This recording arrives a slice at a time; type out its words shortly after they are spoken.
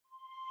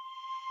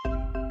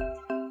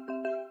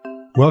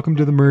Welcome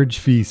to the Merge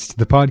Feast,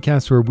 the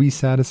podcast where we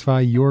satisfy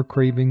your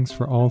cravings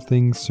for all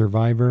things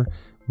Survivor.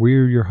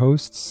 We're your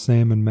hosts,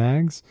 Sam and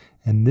Mags,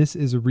 and this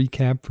is a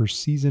recap for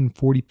season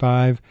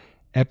 45,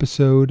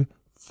 episode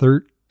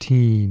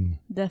 13.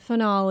 The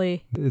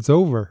finale. It's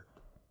over.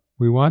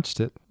 We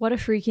watched it. What a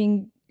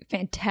freaking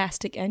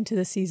fantastic end to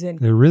the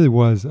season. It really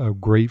was a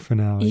great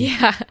finale.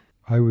 Yeah.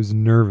 I was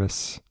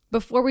nervous.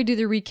 Before we do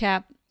the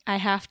recap, I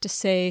have to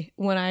say,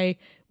 when I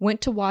went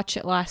to watch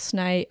it last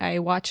night, I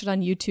watched it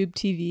on YouTube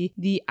TV.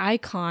 The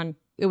icon,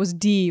 it was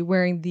Dee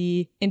wearing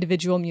the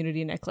individual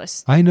immunity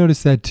necklace. I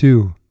noticed that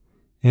too.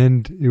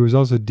 And it was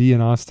also Dee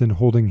and Austin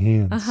holding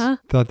hands.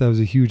 Thought that was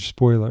a huge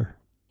spoiler.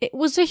 It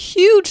was a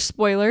huge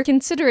spoiler,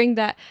 considering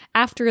that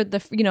after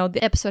the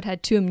episode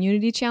had 2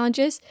 immunity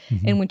challenges,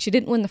 and when she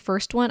didn't win the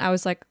first one, I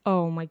was like,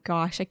 oh my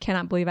gosh, I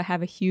cannot believe I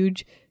have a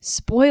huge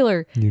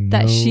spoiler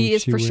that she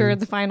is for sure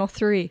the final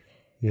 3.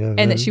 Yeah,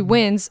 and that she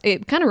wins.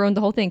 It kind of ruined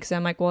the whole thing, because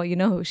I'm like, well, you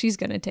know who she's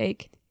going to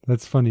take.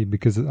 That's funny,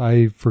 because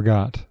I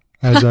forgot.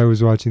 As I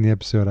was watching the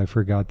episode, I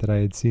forgot that I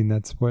had seen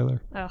that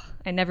spoiler. Oh,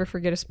 I never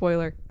forget a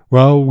spoiler.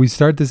 Well, we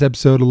start this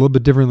episode a little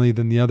bit differently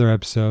than the other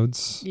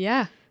episodes.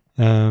 Yeah.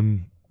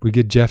 We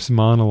get Jeff's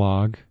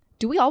monologue.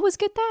 Do we always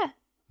get that?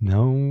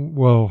 No.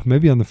 Well,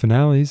 maybe on the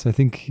finales. I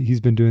think he's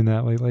been doing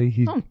that lately.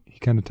 He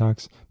kind of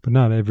talks, but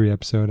not every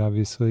episode,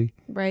 obviously.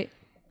 Right.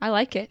 I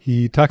like it.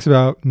 He talks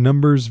about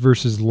numbers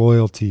versus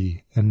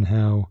loyalty and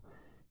how,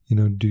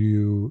 do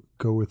you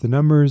go with the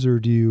numbers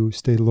or do you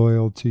stay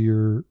loyal to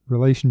your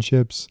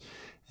relationships,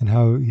 and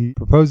how he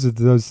proposes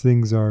that those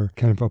things are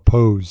kind of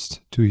opposed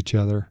to each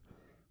other,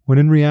 when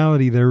in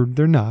reality they're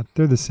not.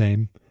 They're the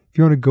same. If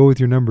you want to go with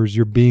your numbers,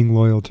 you're being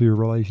loyal to your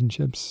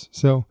relationships.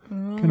 So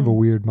kind of a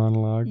weird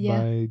monologue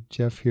by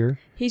Jeff here.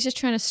 He's just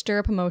trying to stir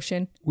up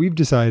emotion. We've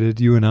decided,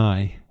 you and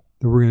I,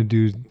 that we're going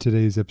to do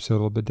today's episode a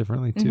little bit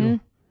differently too.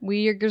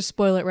 We are going to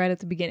spoil it right at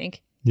the beginning.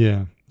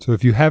 Yeah. So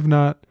if you have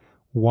not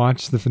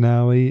watched the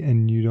finale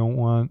and you don't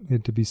want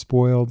it to be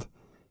spoiled,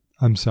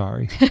 I'm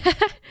sorry.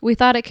 We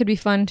thought it could be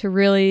fun to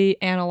really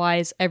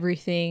analyze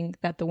everything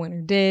that the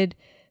winner did,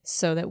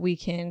 so that we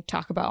can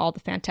talk about all the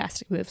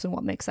fantastic moves and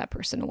what makes that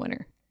person a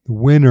winner. The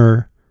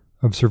winner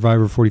of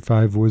Survivor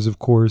 45 was, of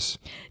course,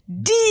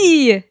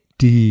 Dee!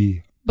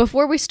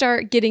 Before we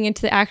start getting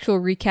into the actual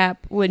recap,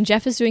 when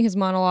Jeff is doing his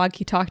monologue,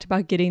 he talked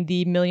about getting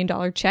the $1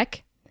 million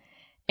check.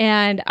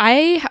 And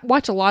I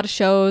watch a lot of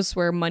shows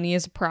where money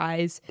is a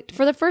prize.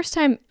 For the first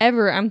time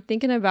ever, I'm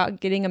thinking about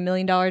getting $1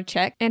 million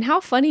check. And how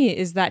funny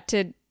is that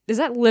is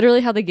that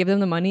literally how they give them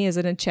the money? Is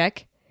it a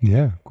check?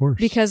 Yeah, of course.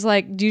 Because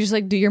do you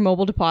just do your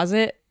mobile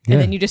deposit? And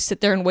then you just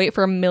sit there and wait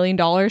for $1 million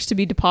to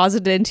be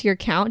deposited into your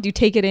account? Do you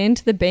take it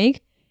into the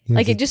bank? Yeah,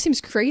 it just seems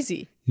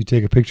crazy. You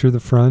take a picture of the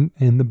front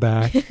and the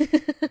back.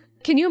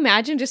 Can you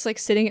imagine just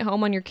sitting at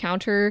home on your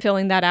counter,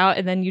 filling that out,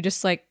 and then you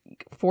just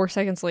 4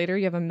 seconds later,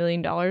 you have $1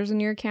 million in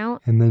your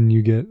account? And then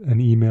you get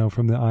an email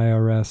from the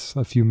IRS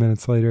a few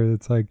minutes later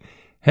that's like,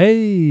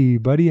 hey,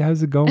 buddy,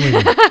 how's it going?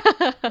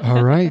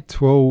 All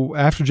right. Well,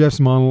 after Jeff's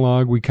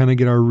monologue, we kind of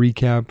get our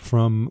recap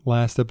from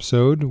last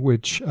episode,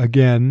 which,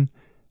 again,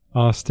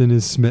 Austin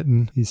is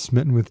smitten. He's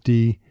smitten with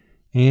Dee.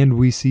 And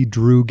we see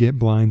Drew get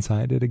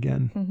blindsided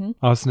again.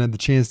 Austin had the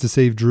chance to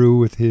save Drew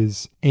with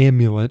his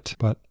amulet,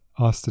 but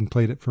Austin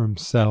played it for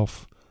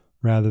himself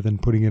rather than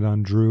putting it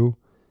on Drew.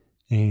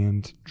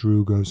 And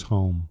Drew goes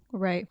home.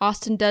 Right.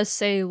 Austin does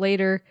say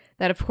later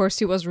that, of course,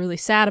 he was really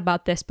sad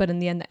about this, but in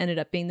the end, that ended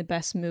up being the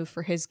best move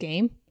for his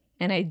game.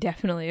 And I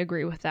definitely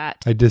agree with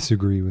that. I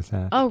disagree with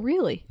that. Oh,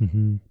 really?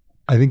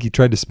 I think he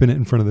tried to spin it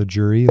in front of the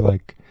jury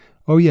like,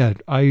 oh, yeah,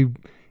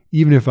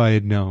 even if I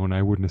had known,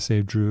 I wouldn't have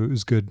saved Drew. It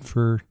was good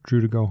for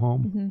Drew to go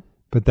home.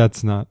 But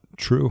that's not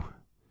true.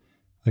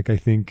 I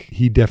think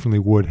he definitely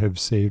would have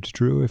saved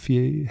Drew if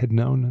he had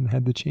known and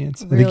had the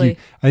chance. Really?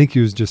 I think he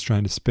was just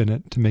trying to spin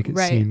it to make it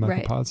seem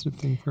like a positive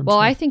thing for himself. Well,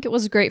 I think it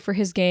was great for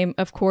his game.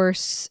 Of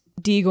course,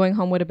 Dee going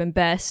home would have been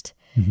best.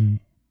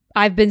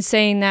 I've been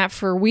saying that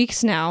for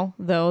weeks now,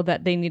 though,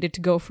 that they needed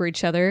to go for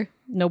each other.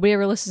 Nobody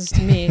ever listens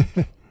to me.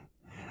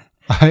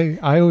 I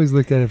always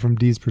looked at it from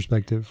Dee's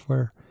perspective,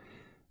 where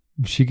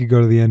she could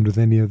go to the end with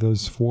any of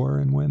those 4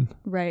 and win.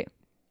 Right.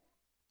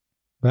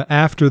 But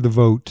after the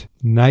vote,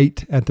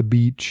 night at the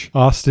beach,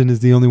 Austin is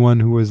the only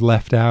one who was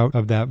left out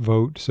of that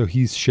vote. So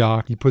he's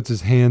shocked. He puts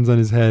his hands on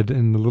his head,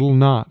 and the little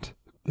knot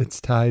that's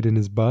tied in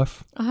his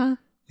buff,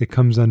 it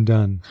comes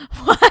undone.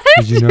 What?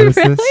 Did you notice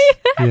this?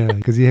 Yeah,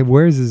 because he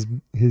wears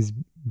his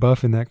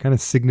buff in that kind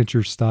of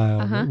signature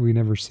style that we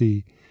never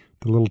see,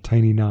 the little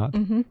tiny knot.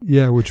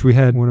 Yeah, which we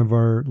had one of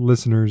our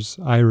listeners,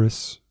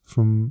 Iris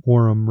from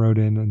Orem, wrote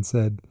in and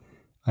said,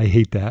 I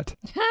hate that.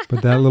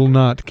 But that little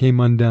knot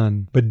came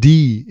undone. But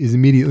Dee is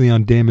immediately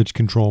on damage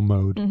control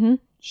mode.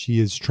 She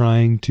is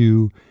trying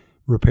to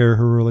repair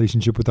her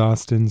relationship with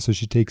Austin, so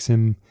she takes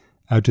him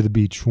out to the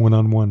beach,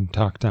 one-on-one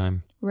talk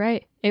time.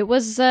 Right. It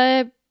was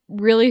a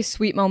really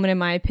sweet moment, in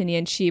my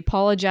opinion. She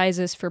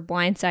apologizes for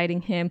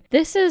blindsiding him.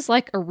 This is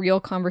a real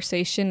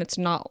conversation. It's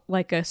not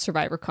like a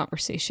Survivor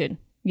conversation.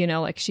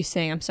 She's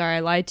saying, I'm sorry I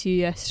lied to you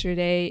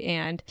yesterday.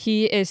 And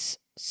he is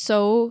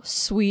so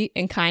sweet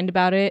and kind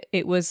about it.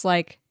 It was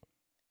like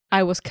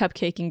I was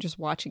cupcaking just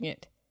watching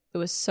it. It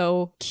was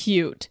so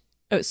cute.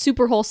 A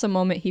super wholesome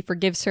moment. He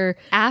forgives her.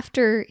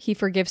 After he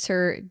forgives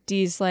her,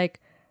 Dee's like,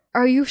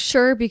 are you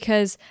sure?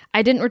 Because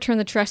I didn't return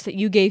the trust that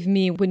you gave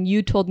me when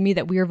you told me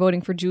that we were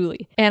voting for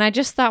Julie. And I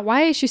just thought,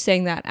 why is she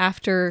saying that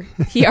after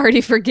he already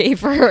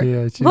forgave her?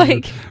 Yeah, she's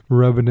like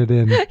rubbing it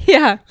in.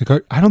 Yeah.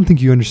 Like, I don't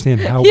think you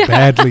understand how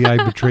badly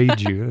I betrayed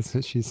you. That's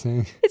what she's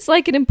saying. It's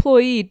like an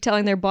employee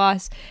telling their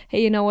boss,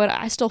 hey, you know what?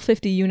 I stole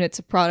 50 units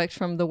of product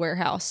from the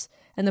warehouse.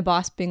 And the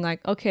boss being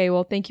like, okay,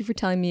 well, thank you for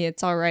telling me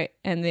it's all right.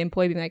 And the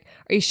employee being like,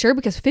 are you sure?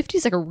 Because 50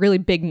 is like a really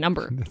big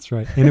number. That's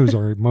right. And it was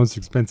our most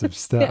expensive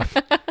stuff.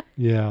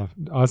 Yeah.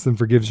 Austin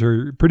forgives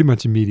her pretty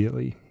much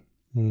immediately.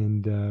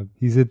 And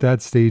he's at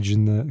that stage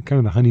in the kind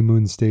of the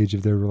honeymoon stage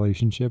of their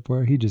relationship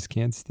where he just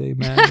can't stay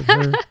mad at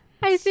her.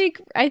 I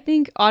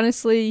think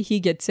honestly, he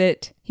gets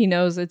it. He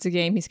knows it's a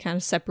game. He's kind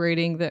of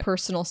separating the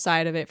personal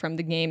side of it from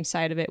the game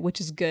side of it, which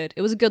is good.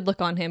 It was a good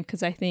look on him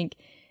because I think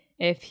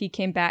if he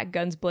came back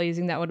guns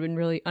blazing, that would have been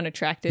really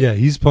unattractive. Yeah,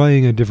 he's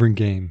playing a different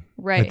game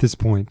right. at this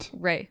point.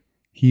 Right.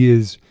 He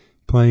is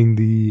playing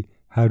the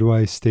how do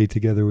I stay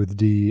together with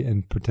Dee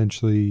and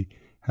potentially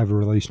have a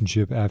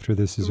relationship after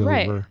this is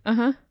over,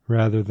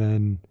 rather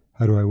than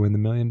how do I win the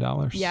 $1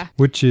 million? Yeah.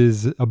 Which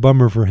is a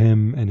bummer for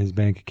him and his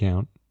bank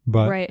account.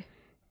 But right.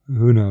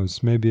 Who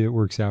knows? Maybe it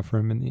works out for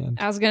him in the end.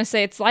 I was going to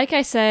say, it's like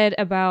I said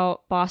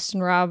about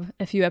Boston Rob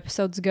a few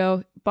episodes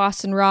ago.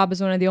 Boston Rob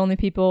is one of the only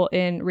people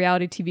in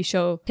reality TV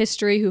show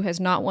history who has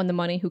not won the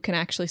money, who can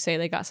actually say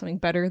they got something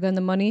better than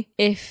the money.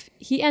 If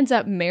he ends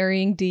up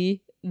marrying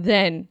Dee,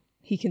 then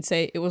he can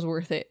say it was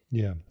worth it.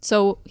 Yeah.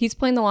 So he's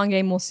playing the long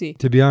game. We'll see.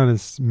 To be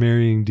honest,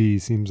 marrying Dee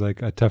seems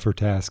like a tougher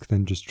task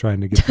than just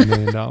trying to get the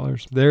 $1 million.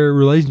 Their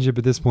relationship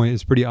at this point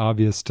is pretty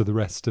obvious to the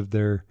rest of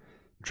their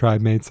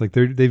tribe mates. Like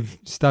they've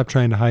stopped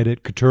trying to hide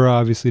it. Katura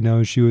obviously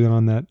knows she was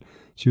on that.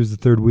 She was the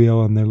third wheel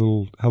on their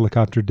little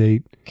helicopter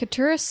date.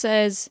 Katura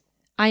says,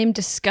 I am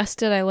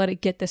disgusted I let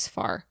it get this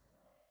far.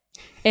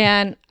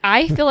 And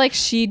I feel like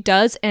she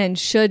does and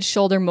should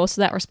shoulder most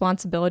of that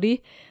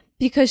responsibility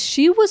because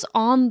she was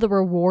on the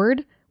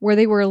reward where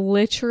they were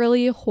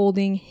literally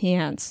holding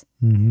hands.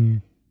 Mm-hmm.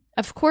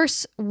 Of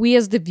course, we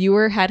as the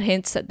viewer had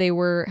hints that they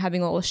were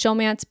having a little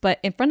showmance, but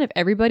in front of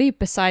everybody,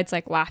 besides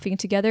like laughing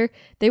together,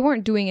 they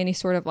weren't doing any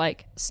sort of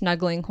like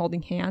snuggling,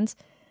 holding hands.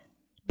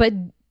 But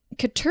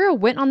Katura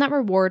went on that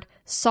reward,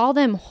 saw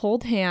them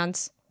hold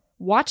hands,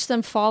 watched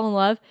them fall in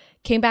love,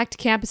 came back to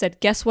camp and said,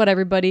 guess what,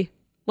 everybody?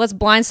 Let's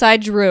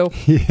blindside Drew.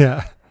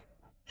 Yeah.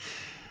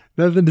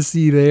 Nothing to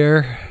see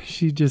there.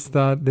 She just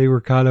thought they were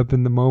caught up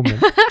in the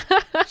moment.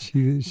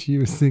 She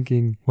was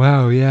thinking,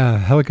 wow, yeah,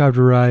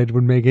 helicopter ride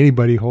would make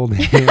anybody hold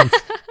hands.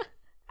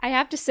 I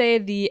have to say,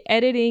 the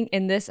editing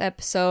in this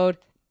episode,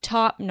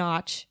 top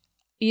notch.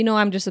 You know,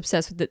 I'm just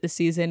obsessed with it this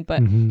season,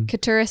 but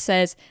Katura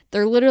says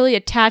they're literally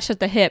attached at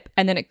the hip,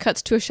 and then it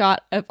cuts to a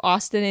shot of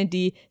Austin and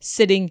Dee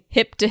sitting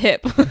hip to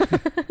hip.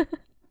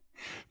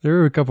 There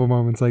were a couple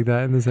moments like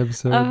that in this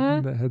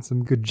episode that had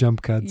some good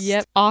jump cuts.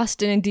 Yep.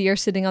 Austin and Dee are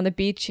sitting on the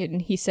beach,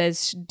 and he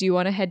says, do you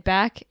want to head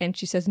back? And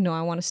she says, no,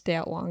 I want to stay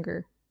out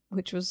longer,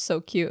 which was so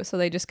cute. So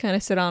they just kind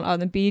of sit on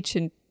the beach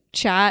and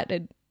chat,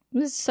 and it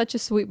was such a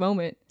sweet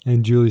moment.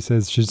 And Julie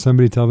says, should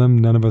somebody tell them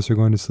none of us are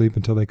going to sleep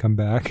until they come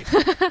back?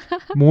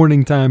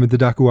 Morning time at the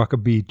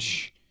Dakuwaka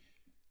beach.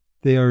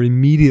 They are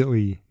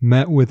immediately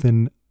met with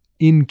an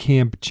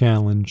in-camp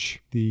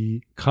challenge,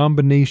 the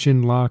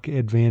combination lock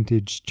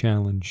advantage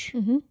challenge.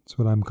 That's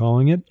what I'm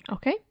calling it.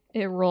 Okay.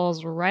 It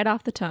rolls right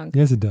off the tongue.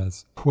 Yes, it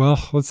does. Well,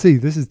 let's see.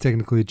 This is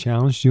technically a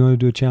challenge. Do you want to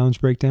do a challenge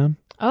breakdown?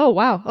 Oh,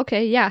 wow.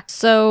 Okay, yeah.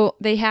 So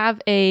they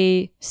have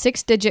a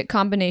 6-digit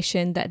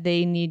combination that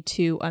they need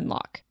to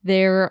unlock.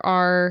 There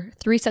are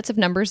 3 sets of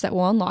numbers that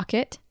will unlock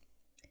it.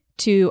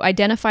 To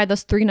identify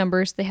those 3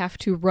 numbers, they have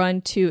to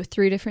run to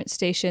 3 different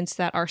stations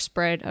that are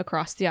spread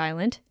across the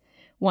island.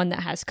 One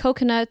that has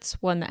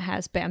coconuts, one that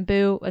has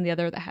bamboo, and the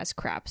other that has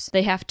crabs.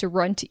 They have to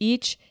run to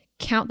each,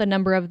 count the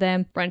number of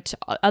them, run to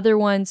other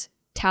ones,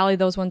 tally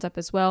those ones up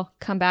as well,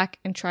 come back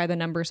and try the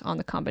numbers on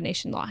the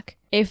combination lock.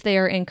 If they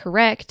are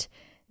incorrect,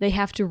 they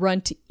have to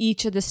run to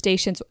each of the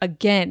stations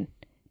again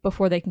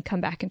before they can come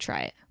back and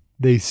try it.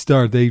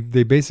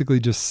 They basically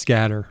just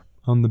scatter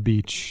on the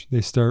beach.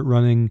 They start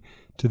running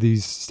to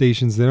these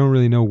stations. They don't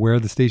really know where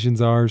the stations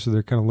are, so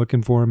they're kind of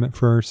looking for them at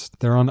first.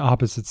 They're on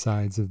opposite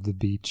sides of the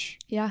beach.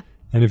 Yeah.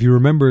 And if you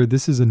remember,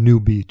 this is a new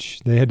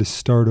beach. They had to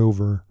start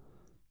over.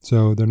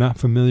 So they're not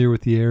familiar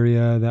with the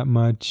area that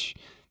much.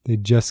 They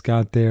just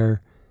got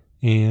there,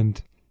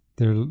 and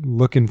they're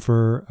looking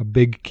for a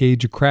big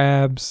cage of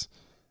crabs,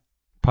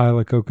 pile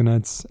of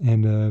coconuts,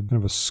 and kind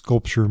of a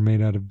sculpture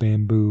made out of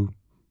bamboo.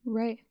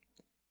 Right.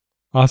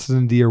 Austin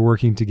and Dee are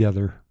working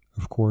together,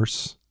 of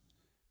course.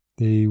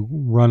 They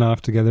run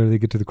off together. They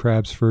get to the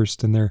crabs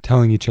first, and they're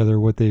telling each other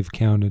what they've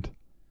counted.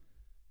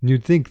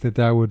 You'd think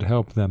that would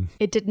help them.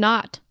 It did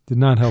not. Did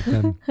not help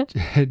them.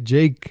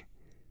 Jake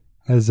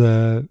has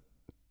a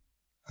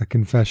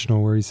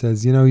confessional where he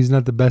says, he's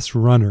not the best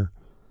runner,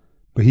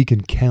 but he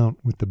can count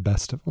with the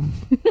best of them.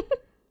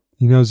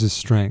 He knows his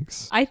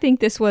strengths. I think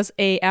this was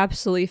a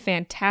absolutely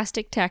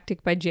fantastic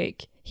tactic by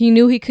Jake. He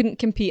knew he couldn't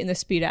compete in the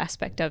speed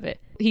aspect of it.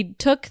 He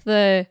took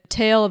the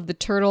tail of the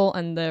turtle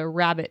and the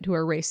rabbit who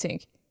are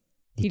racing.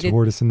 The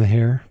tortoise and the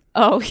hare.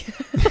 Oh.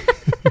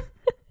 The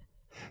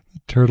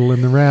turtle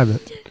and the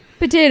rabbit.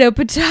 Potato.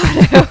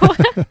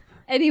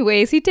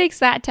 Anyways, he takes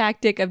that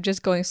tactic of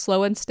just going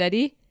slow and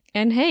steady.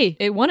 And hey,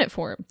 it won it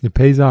for him. It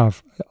pays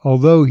off.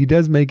 Although he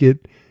does make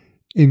it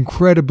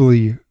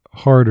incredibly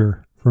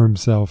harder for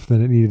himself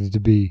than it needed to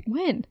be.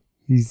 When?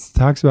 He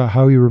talks about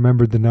how he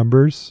remembered the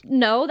numbers.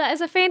 No, that is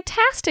a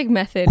fantastic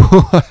method.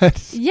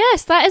 What?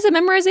 Yes, that is a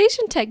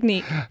memorization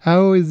technique.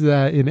 How is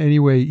that in any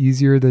way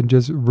easier than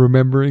just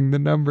remembering the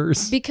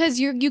numbers? Because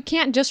you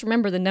can't just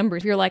remember the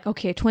numbers. You're like,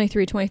 okay,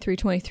 23, 23,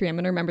 23. I'm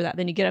going to remember that.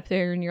 Then you get up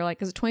there and you're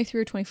like, is it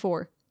 23 or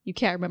 24? You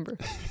can't remember.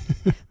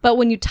 But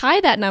when you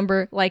tie that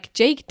number, like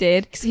Jake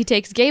did, he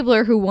takes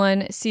Gabler, who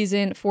won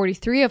season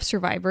 43 of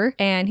Survivor,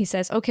 and he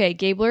says, okay,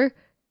 Gabler,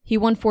 he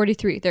won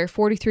 43. There are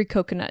 43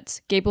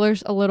 coconuts.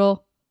 Gabler's a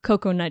little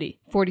coconutty,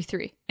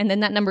 43. And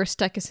then that number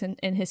stuck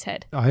in his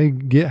head. I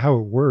get how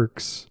it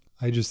works.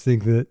 I just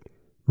think that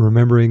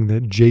remembering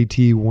that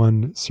JT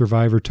won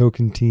Survivor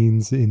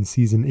Tocantins in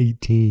season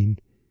 18,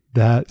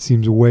 that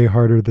seems way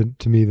harder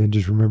to me than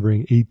just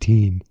remembering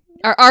 18.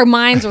 Our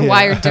minds are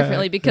wired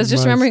differently because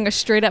just remembering a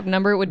straight up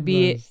number would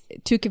be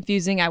too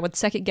confusing. I would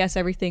second guess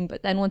everything,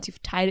 but then once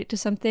you've tied it to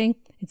something,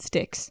 it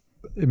sticks.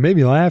 It made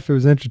me laugh. It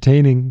was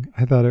entertaining.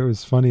 I thought it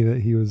was funny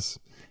that he was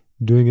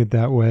doing it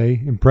that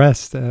way.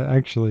 Impressed,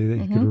 actually,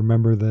 that he could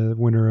remember the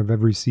winner of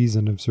every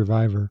season of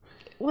Survivor.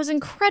 It was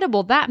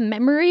incredible. That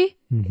memory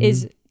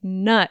is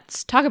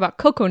nuts. Talk about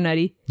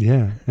coconutty.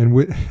 Yeah. And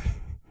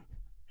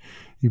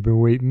you've been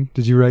waiting.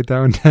 Did you write that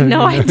one down?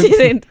 No, I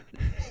didn't.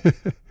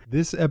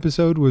 This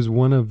episode was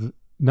one of,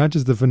 not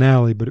just the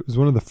finale, but it was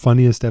one of the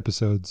funniest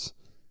episodes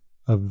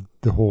of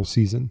the whole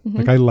season.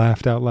 Like, I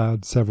laughed out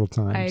loud several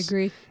times. I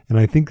agree. And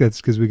I think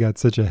that's because we got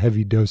such a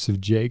heavy dose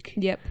of Jake.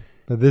 Yep.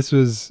 But this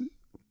was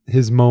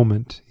his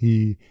moment.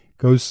 He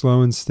goes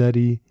slow and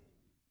steady,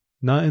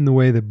 not in the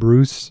way that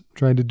Bruce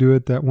tried to do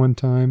it that one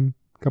time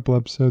a couple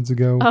episodes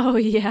ago. Oh,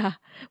 yeah.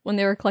 When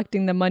they were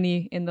collecting the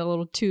money in the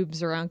little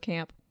tubes around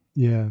camp.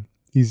 Yeah.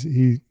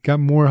 He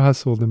got more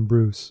hustle than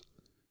Bruce.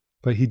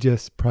 But he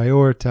just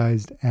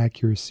prioritized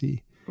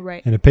accuracy.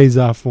 Right. And it pays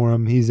off for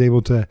him. He's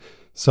able to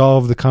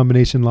solve the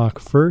combination lock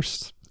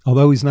first.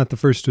 Although he's not the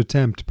first to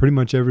attempt. Pretty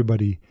much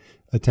everybody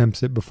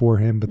attempts it before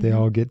him, but they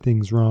all get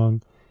things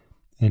wrong.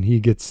 And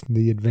he gets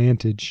the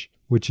advantage,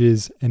 which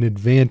is an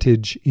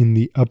advantage in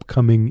the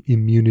upcoming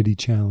immunity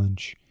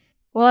challenge.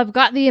 Well, I've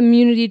got the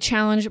immunity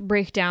challenge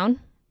breakdown.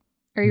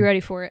 Are you ready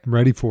for it? I'm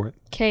ready for it.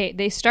 Okay,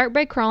 they start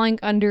by crawling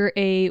under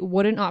a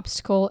wooden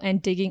obstacle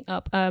and digging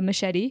up a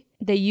machete.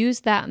 They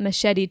use that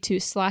machete to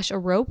slash a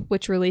rope,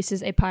 which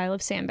releases a pile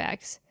of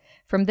sandbags.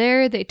 From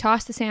there, they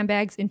toss the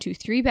sandbags into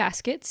 3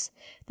 baskets.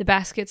 The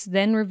baskets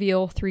then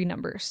reveal 3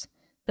 numbers.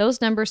 Those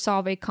numbers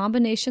solve a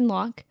combination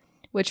lock,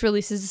 which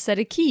releases a set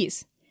of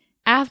keys.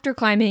 After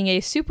climbing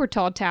a super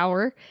tall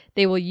tower,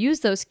 they will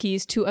use those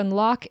keys to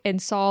unlock and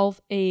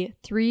solve a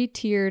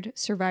 3-tiered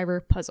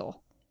Survivor puzzle.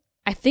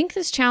 I think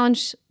this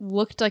challenge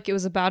looked like it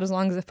was about as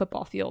long as a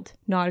football field.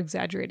 Not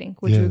exaggerating.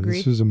 Would you agree?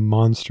 This was a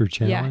monster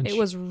challenge. Yeah, it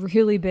was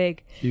really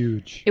big.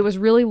 Huge. It was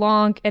really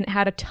long and it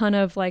had a ton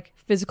of like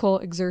physical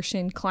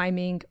exertion,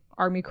 climbing,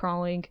 army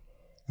crawling,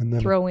 and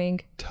then throwing.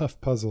 Tough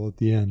puzzle at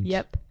the end.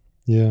 Yep.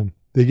 Yeah.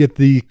 They get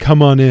the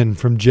come on in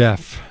from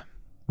Jeff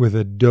with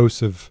a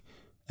dose of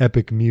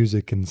epic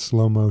music and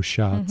slow-mo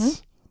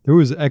shots. There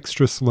was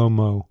extra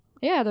slow-mo.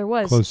 Yeah, there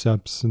was.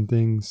 Close-ups and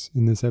things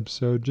in this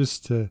episode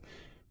just to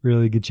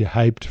really get you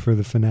hyped for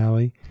the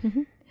finale.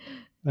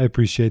 I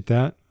appreciate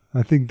that.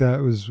 I think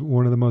that was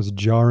one of the most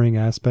jarring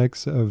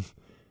aspects of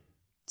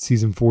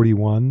season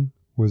 41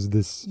 was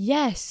this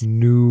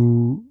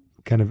new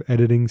kind of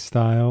editing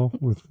style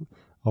with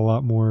a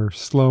lot more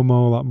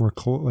slow-mo, a lot more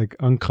like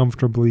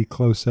uncomfortably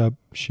close-up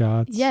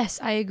shots.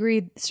 Yes, I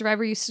agree.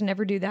 Survivor used to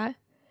never do that.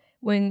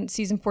 When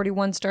season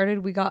 41 started,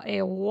 we got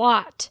a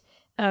lot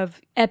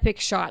of epic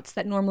shots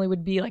that normally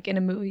would be like in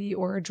a movie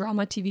or a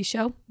drama TV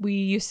show. We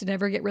used to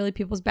never get really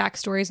people's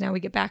backstories. Now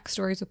we get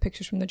backstories with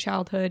pictures from their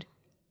childhood.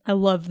 I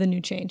love the new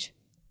change.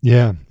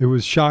 Yeah, it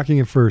was shocking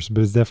at first,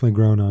 but it's definitely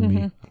grown on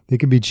me. They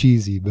can be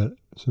cheesy, but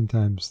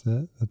sometimes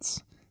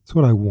that's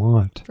what I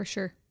want. For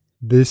sure.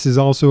 This is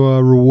also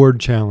a reward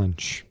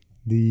challenge.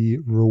 The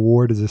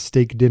reward is a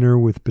steak dinner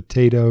with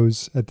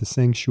potatoes at the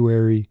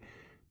sanctuary.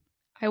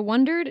 I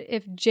wondered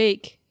if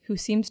Jake, who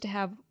seems to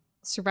have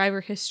Survivor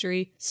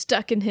history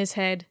stuck in his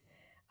head,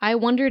 I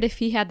wondered if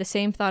he had the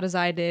same thought as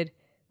I did,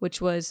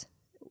 which was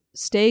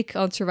steak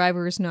on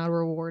Survivor is not a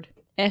reward.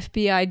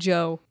 FBI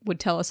Joe would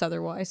tell us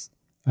otherwise.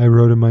 I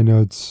wrote in my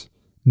notes,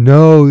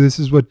 no, this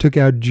is what took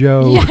out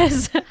Joe.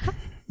 Yes.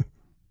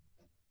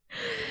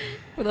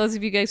 For those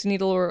of you guys who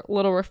need a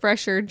little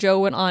refresher, Joe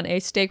went on a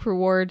steak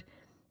reward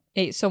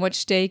ate so much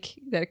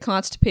steak that it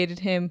constipated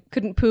him,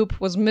 couldn't poop,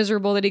 was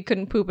miserable that he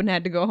couldn't poop, and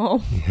had to go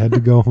home. He had to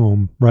go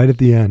home right at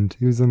the end.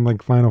 He was in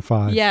like final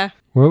 5. Yeah.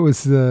 What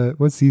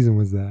season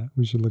was that?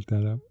 We should look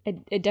that up.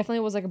 It definitely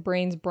was like a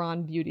Brains,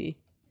 Brawn, Beauty.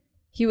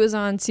 He was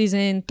on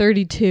season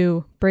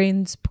 32,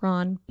 Brains,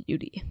 Brawn,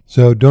 Beauty.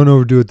 So don't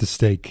overdo it the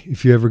steak.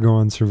 If you ever go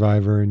on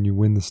Survivor and you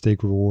win the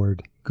steak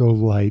reward, go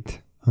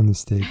light on the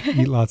steak.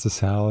 Eat lots of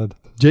salad.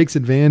 Jake's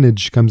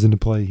advantage comes into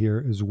play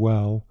here as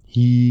well.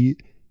 He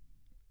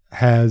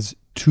has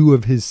 2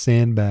 of his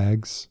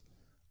sandbags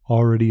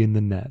already in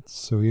the nets.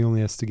 So he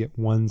only has to get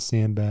 1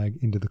 sandbag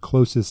into the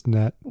closest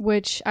net.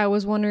 Which I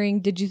was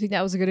wondering, did you think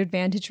that was a good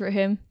advantage for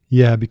him?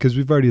 Yeah, because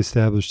we've already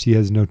established he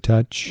has no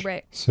touch.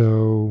 Right.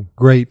 So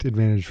great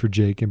advantage for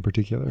Jake in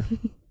particular.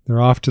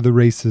 They're off to the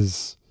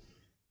races.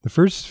 The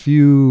first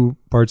few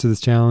parts of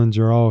this challenge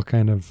are all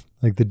kind of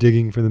like the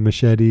digging for the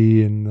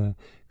machete and the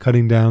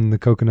cutting down the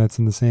coconuts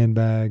and the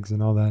sandbags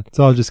and all that. It's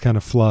all just kind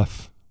of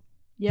fluff.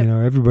 Yep. You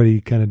know, everybody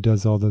kind of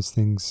does all those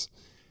things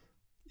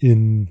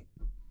in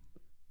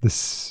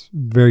this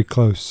very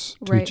close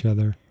to Right. each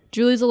other.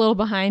 Julie's a little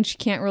behind. She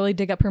can't really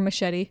dig up her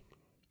machete.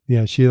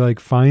 Yeah, she like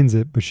finds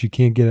it, but she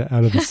can't get it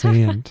out of the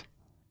sand.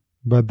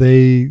 But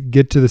they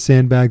get to the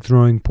sandbag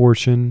throwing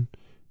portion.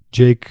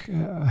 Jake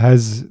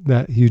has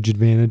that huge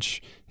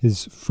advantage.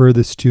 His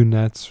furthest 2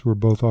 nets were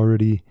both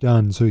already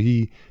done, so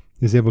he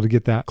is able to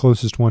get that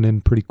closest one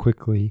in pretty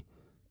quickly.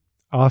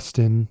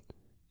 Austin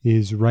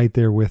is right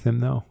there with him,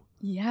 though.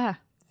 Yeah.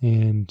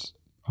 And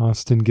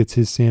Austin gets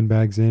his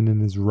sandbags in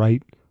and is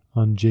right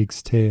on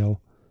Jake's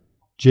tail.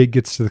 Jake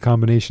gets to the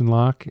combination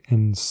lock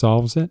and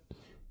solves it,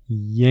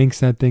 yanks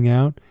that thing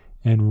out,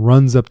 and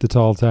runs up the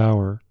tall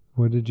tower.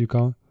 What did you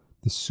call it?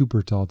 The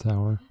super tall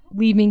tower.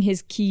 Leaving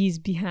his keys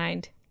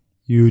behind.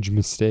 Huge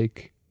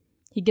mistake.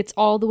 He gets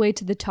all the way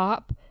to the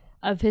top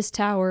of his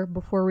tower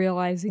before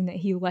realizing that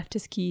he left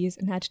his keys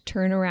and had to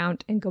turn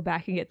around and go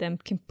back and get them,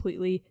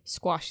 completely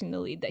squashing the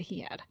lead that he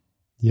had.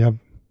 Yep.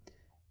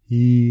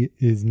 He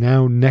is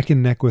now neck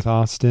and neck with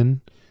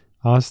Austin.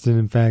 Austin,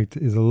 in fact,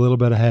 is a little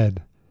bit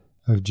ahead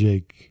of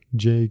Jake.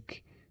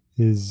 Jake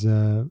is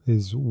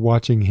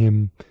watching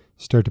him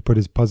start to put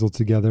his puzzle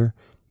together.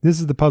 This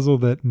is the puzzle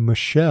that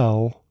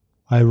Michelle,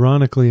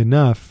 ironically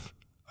enough,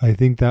 I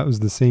think that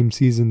was the same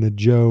season that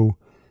Joe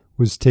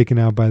was taken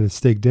out by the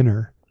steak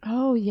dinner.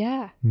 Oh,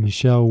 yeah.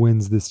 Michelle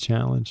wins this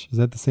challenge. Is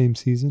that the same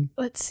season?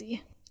 Let's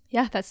see.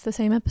 Yeah, that's the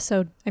same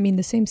episode. I mean,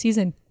 the same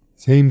season.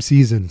 Same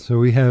season. So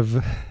we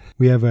have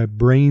a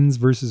brains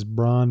versus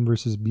brawn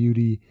versus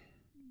beauty.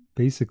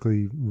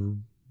 Basically,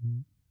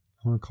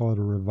 I want to call it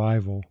a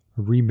revival,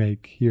 a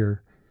remake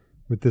here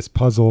with this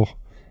puzzle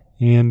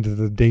and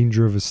the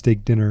danger of a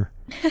steak dinner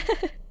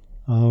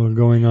all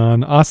going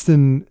on.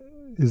 Austin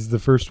is the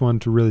first one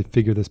to really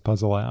figure this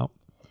puzzle out.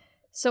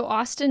 So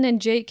Austin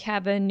and Jake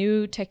have a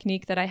new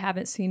technique that I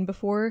haven't seen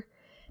before.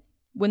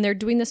 When they're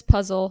doing this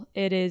puzzle,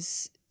 it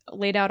is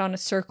laid out on a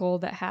circle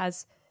that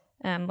has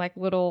like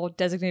little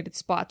designated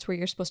spots where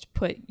you're supposed to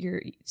put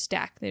your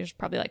stack. There's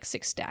probably like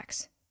 6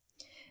 stacks.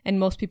 And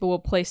most people will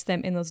place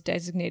them in those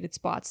designated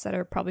spots that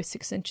are probably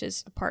 6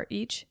 inches apart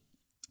each.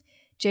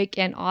 Jake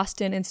and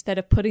Austin, instead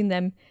of putting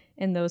them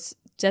in those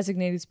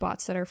designated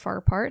spots that are far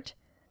apart,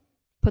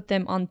 put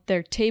them on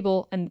their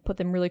table and put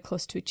them really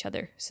close to each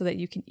other so that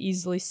you can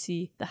easily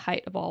see the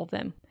height of all of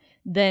them.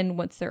 Then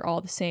once they're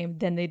all the same,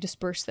 then they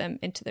disperse them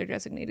into their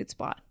designated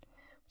spot,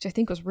 which I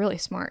think was really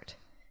smart.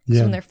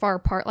 Because when they're far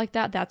apart like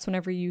that, that's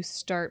whenever you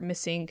start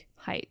missing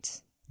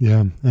heights.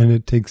 Yeah, and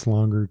it takes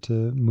longer to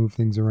move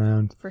things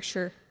around. For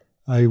sure.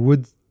 I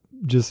would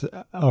just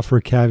offer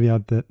a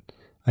caveat that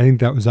I think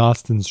that was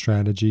Austin's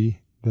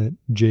strategy that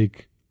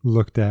Jake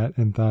looked at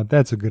and thought,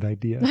 that's a good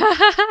idea.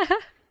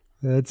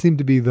 That seemed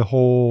to be the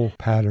whole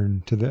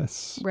pattern to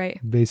this. Right.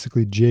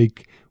 Basically,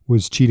 Jake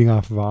was cheating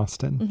off of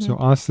Austin. Mm-hmm. So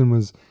Austin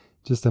was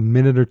just a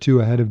minute or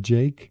 2 ahead of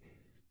Jake,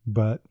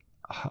 but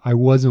I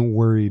wasn't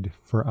worried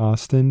for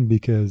Austin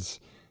because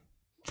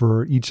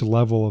for each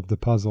level of the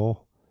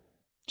puzzle,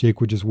 Jake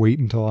would just wait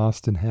until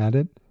Austin had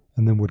it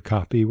and then would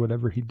copy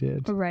whatever he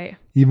did. Right.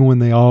 Even when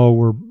they all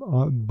were,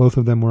 both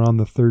of them were on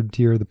the 3rd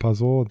tier of the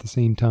puzzle at the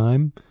same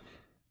time,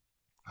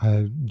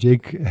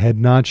 Jake had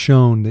not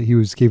shown that he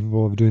was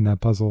capable of doing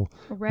that puzzle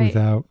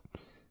without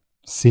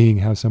seeing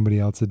how somebody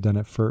else had done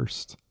it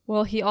first.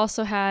 Well, he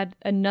also had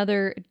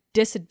another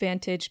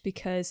disadvantage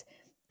because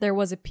there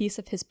was a piece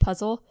of his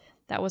puzzle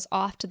that was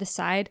off to the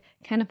side,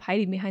 kind of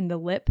hiding behind the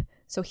lip,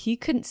 so he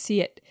couldn't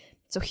see it.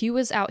 So he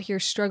was out here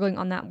struggling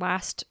on that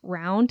last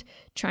round,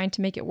 trying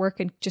to make it work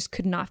and just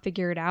could not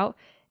figure it out.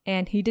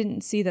 And he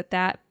didn't see that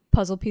that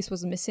puzzle piece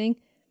was missing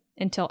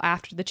until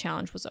after the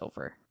challenge was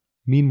over.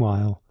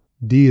 Meanwhile,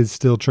 Dee is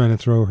still trying to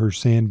throw her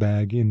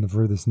sandbag in the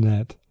furthest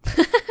net.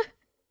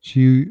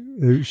 She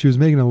was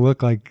making it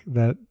look like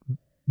that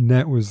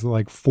net was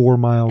like 4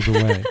 miles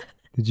away.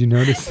 Did you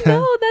notice that?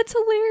 No, that's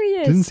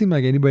hilarious. Didn't seem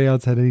like anybody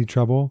else had any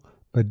trouble,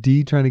 but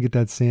Dee trying to get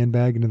that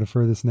sandbag into the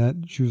furthest net,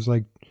 she was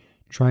like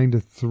trying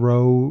to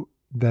throw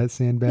that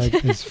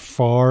sandbag as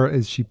far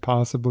as she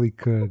possibly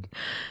could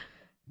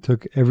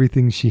Took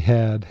everything she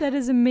had. That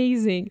is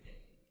amazing.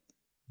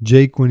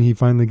 Jake, when he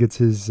finally gets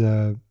his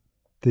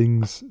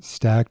things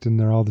stacked and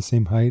they're all the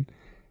same height,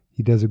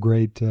 he has a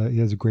great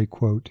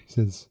quote. He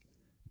says,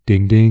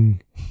 "Ding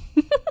ding."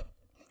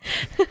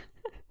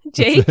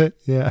 Jake?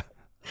 Yeah.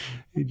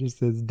 He just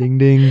says ding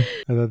ding.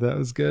 I thought that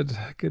was good.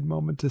 Good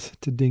moment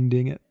to ding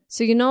ding it.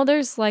 So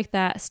there's like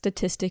that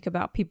statistic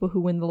about people who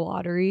win the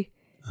lottery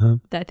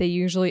that they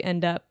usually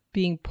end up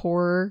being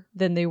poorer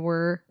than they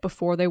were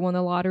before they won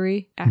the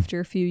lottery after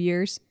a few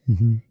years.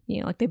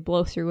 Mm-hmm. Like they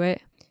blow through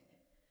it.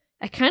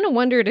 I kind of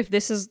wondered if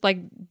this is like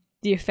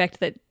the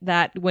effect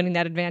that winning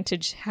that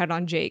advantage had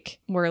on Jake,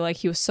 where like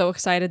he was so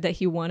excited that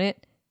he won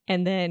it,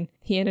 and then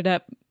he ended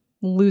up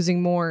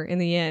losing more in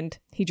the end.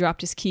 He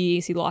dropped his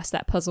keys. He lost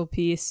that puzzle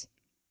piece.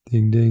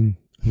 Ding ding.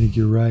 I think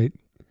you're right.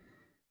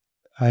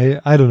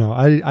 I don't know.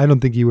 I don't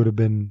think he would have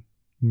been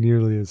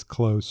nearly as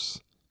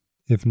close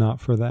if not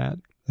for that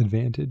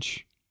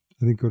advantage.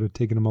 I think it would have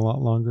taken him a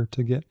lot longer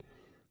to get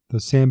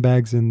those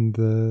sandbags and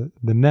the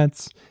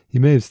nets. He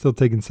may have still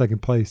taken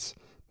second place,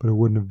 but it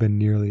wouldn't have been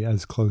nearly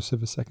as close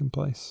of a second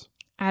place.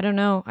 I don't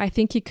know. I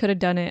think he could have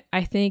done it.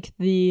 I think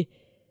the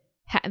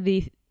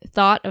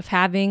thought of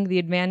having the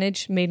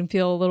advantage made him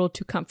feel a little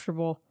too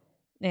comfortable.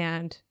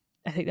 And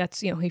I think that's,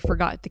 he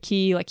forgot the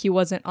key. Like he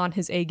wasn't on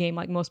his A game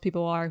like most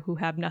people are who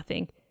have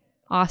nothing.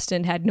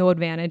 Austin had no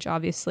advantage,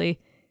 obviously,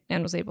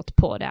 and was able to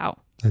pull it out.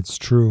 That's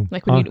true.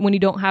 Like when you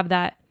don't have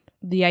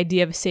the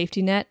idea of a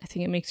safety net, I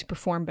think it makes you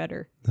perform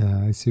better.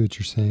 I see what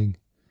you're saying.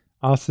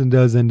 Austin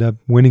does end up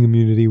winning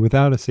immunity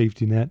without a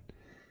safety net,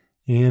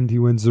 and he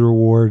wins the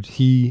reward.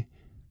 He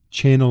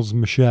channels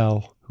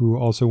Michelle, who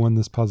also won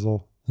this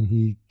puzzle, and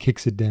he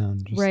kicks it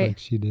down just like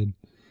she did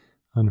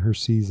on her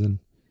season.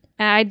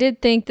 And I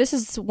did think this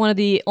is one of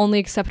the only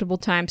acceptable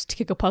times to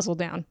kick a puzzle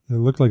down. It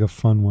looked like a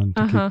fun one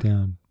to kick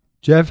down.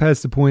 Jeff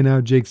has to point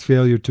out Jake's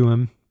failure to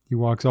him. He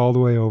walks all the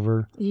way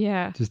over.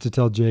 Yeah. Just to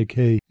tell Jake,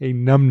 hey,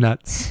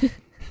 numbnuts.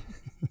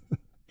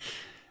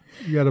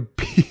 You got a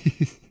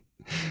piece.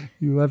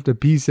 You left a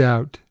piece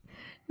out.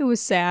 It was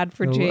sad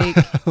for Jake.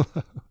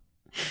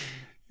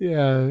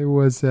 Yeah, it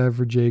was sad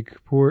for Jake.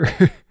 Poor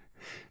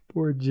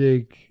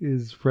Jake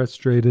is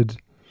frustrated.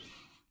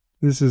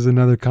 This is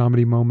another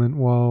comedy moment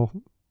while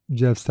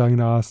Jeff's talking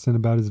to Austin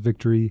about his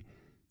victory.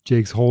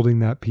 Jake's holding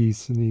that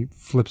piece and he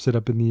flips it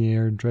up in the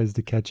air and tries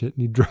to catch it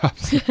and he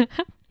drops it.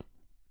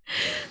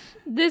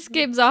 This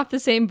gives off the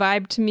same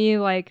vibe to me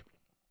like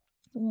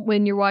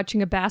when you're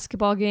watching a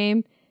basketball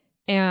game,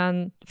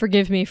 and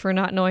forgive me for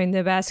not knowing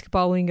the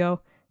basketball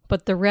lingo,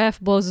 but the ref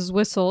blows his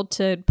whistle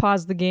to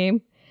pause the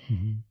game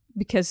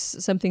because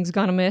something's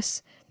gone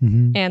amiss,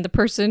 and the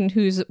person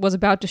who was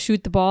about to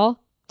shoot the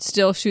ball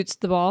still shoots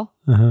the ball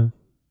and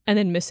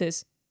then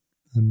misses.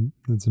 And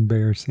that's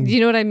embarrassing. Do you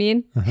know what I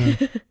mean?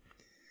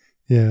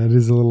 Yeah, it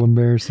is a little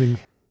embarrassing.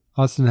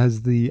 Austin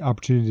has the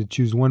opportunity to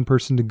choose one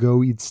person to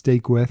go eat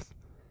steak with.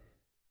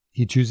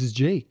 He chooses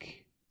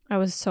Jake. I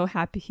was so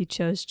happy he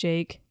chose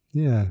Jake.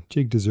 Yeah,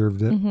 Jake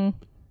deserved it.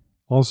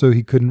 Also,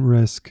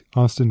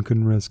 Austin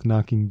couldn't risk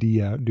knocking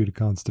Dee out due to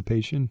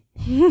constipation.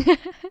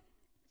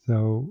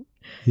 So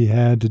he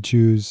had to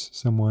choose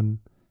someone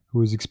who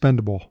was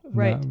expendable.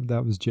 Right.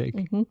 That was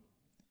Jake.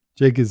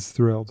 Jake is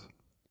thrilled.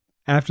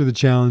 After the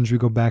challenge, we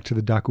go back to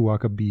the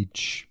Dakuwaka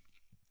beach.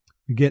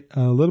 We get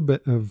a little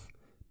bit of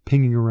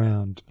pinging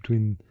around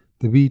between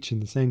the beach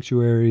and the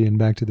sanctuary and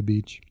back to the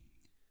beach.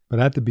 But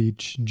at the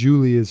beach,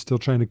 Julie is still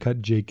trying to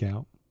cut Jake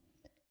out.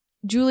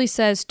 Julie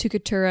says to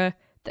Katura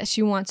that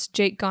she wants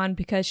Jake gone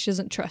because she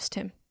doesn't trust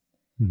him.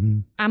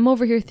 I'm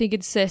over here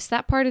thinking, sis,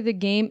 that part of the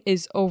game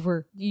is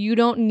over. You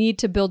don't need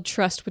to build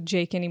trust with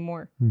Jake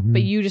anymore.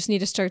 But you just need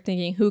to start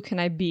thinking, who can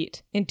I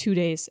beat in 2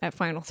 days at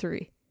Final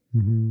 3?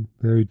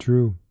 Very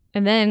true.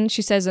 And then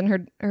she says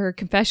in her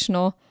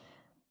confessional,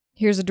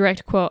 here's a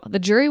direct quote, "The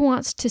jury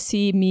wants to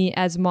see me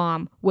as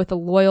mom with a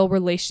loyal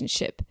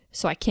relationship,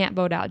 so I can't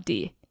vote out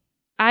D."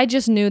 I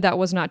just knew that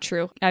was not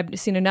true. I've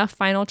seen enough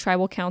final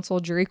tribal council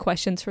jury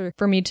questions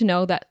for me to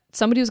know that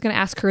somebody was going to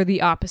ask her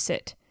the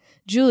opposite.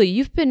 Julie,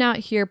 you've been out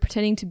here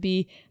pretending to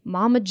be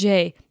Mama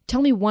J.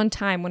 Tell me one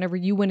time whenever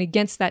you went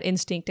against that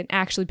instinct and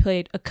actually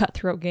played a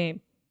cutthroat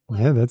game.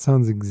 Yeah, that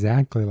sounds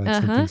exactly like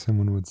something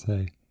someone would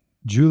say.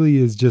 Julie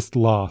is just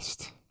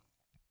lost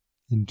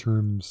in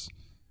terms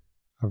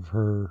of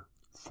her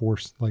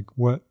force, like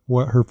what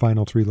her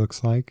Final 3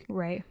 looks like.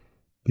 Right.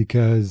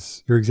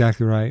 Because you're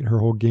exactly right. Her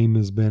whole game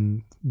has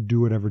been do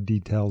whatever D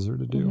tells her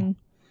to do.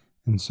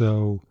 And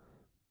so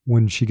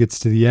when she gets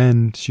to the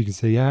end, she can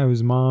say, yeah, I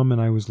was mom and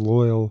I was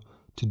loyal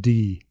to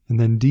D. And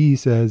then D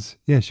says,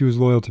 yeah, she was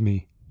loyal to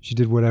me. She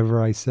did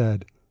whatever I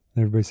said.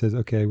 And everybody says,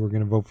 okay, we're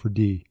going to vote for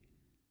D.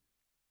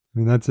 I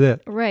mean, that's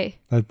it. Right.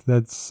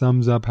 That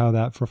sums up how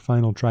that for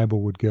Final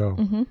Tribal would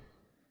go.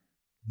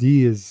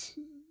 D is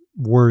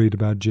worried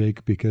about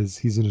Jake because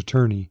he's an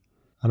attorney.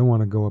 I don't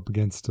want to go up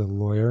against a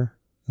lawyer.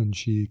 And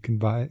she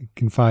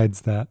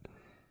confides that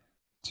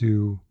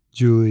to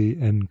Julie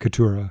and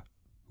Katura,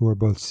 who are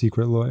both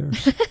secret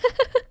lawyers.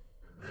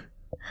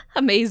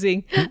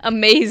 Amazing.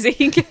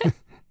 Amazing.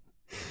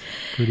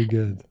 Pretty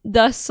good.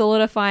 Thus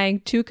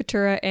solidifying to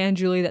Katura and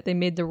Julie that they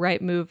made the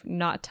right move,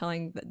 not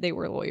telling that they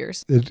were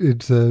lawyers.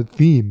 It's a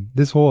theme.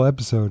 This whole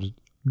episode,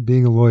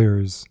 being a lawyer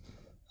is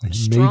a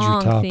Strong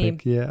major topic. theme.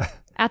 Yeah.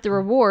 At the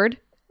reward,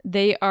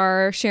 they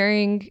are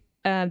sharing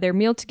their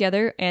meal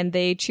together and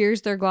they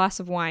cheers their glass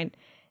of wine.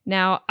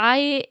 Now,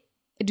 I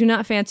do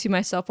not fancy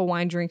myself a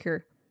wine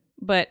drinker,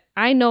 but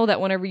I know that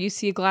whenever you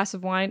see a glass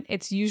of wine,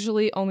 it's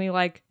usually only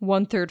like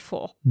 1/3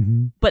 full.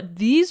 Mm-hmm. But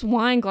these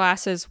wine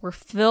glasses were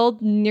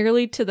filled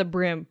nearly to the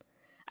brim.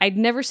 I'd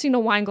never seen a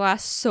wine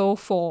glass so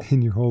full.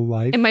 In your whole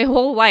life? In my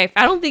whole life.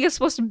 I don't think it's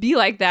supposed to be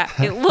like that.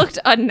 It looked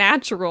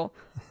unnatural.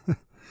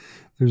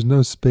 There's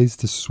no space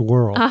to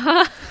swirl.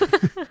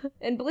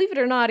 And believe it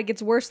or not, it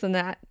gets worse than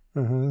that.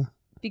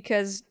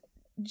 Because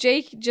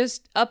Jake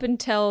just up and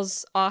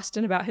tells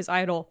Austin about his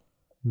idol.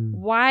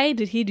 Why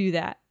did he do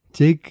that?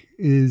 Jake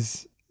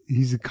he's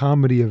a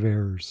comedy of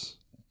errors.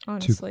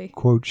 Honestly. To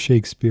quote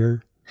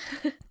Shakespeare.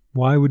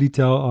 Why would he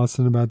tell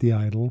Austin about the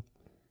idol?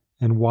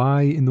 And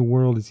why in the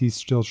world is he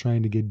still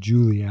trying to get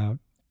Julie out?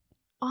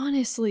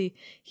 Honestly,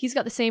 he's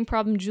got the same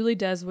problem Julie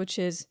does, which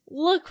is,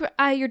 look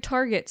at your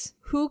targets.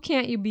 Who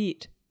can't you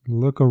beat?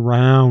 Look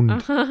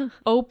around.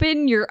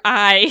 Open your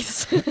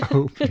eyes.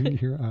 Open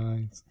your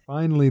eyes.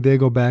 Finally, they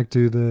go back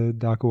to the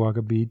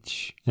Dakawaka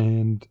beach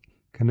and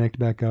connect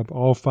back up.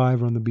 All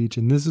 5 are on the beach.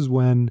 And this is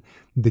when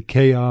the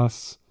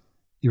chaos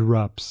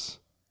erupts.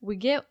 We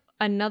get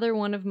another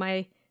one of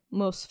my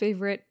most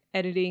favorite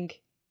editing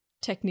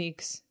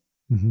techniques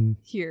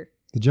here.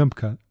 The jump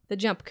cut. The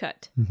jump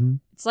cut.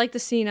 It's like the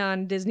scene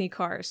on Disney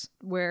Cars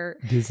where...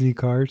 Disney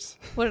Cars?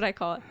 What did I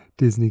call it?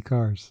 Disney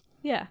Cars.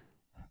 Yeah.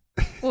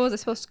 What was I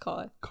supposed to call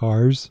it?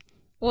 Cars.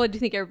 Well, do you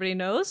think everybody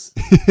knows?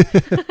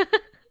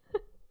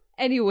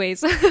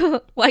 Anyways,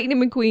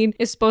 Lightning McQueen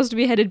is supposed to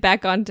be headed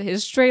back onto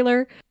his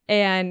trailer,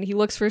 and he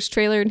looks for his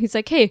trailer, and he's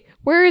like, hey,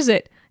 where is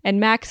it? And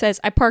Mac says,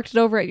 I parked it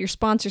over at your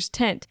sponsor's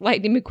tent.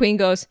 Lightning McQueen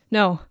goes,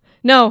 no.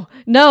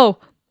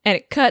 And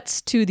it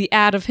cuts to the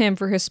ad of him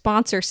for his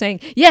sponsor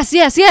saying, yes.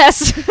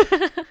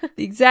 The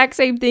exact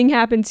same thing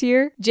happens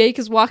here. Jake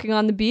is walking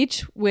on the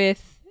beach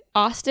with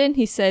Austin.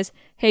 He says,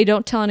 hey,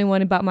 don't tell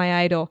anyone about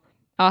my idol.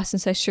 Austin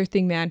says, sure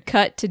thing, man.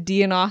 Cut to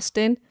Dee and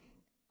Austin.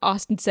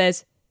 Austin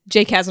says,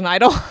 Jake has an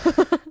idol.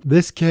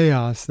 This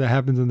chaos that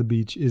happens on the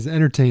beach is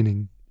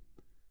entertaining,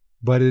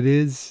 but it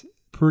is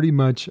pretty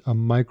much a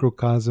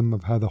microcosm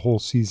of how the whole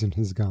season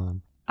has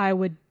gone. I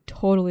would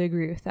totally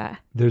agree with that.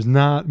 There's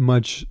not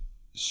much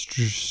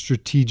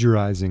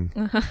strategizing,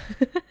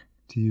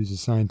 to use a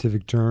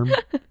scientific term.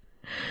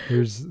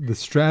 The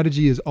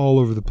strategy is all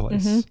over the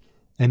place,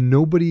 and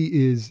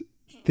nobody is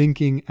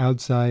thinking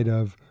outside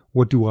of,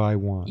 what do I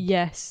want?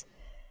 Yes.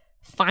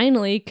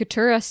 Finally,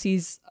 Katura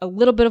sees a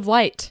little bit of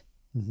light.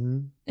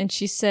 And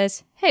she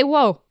says, hey,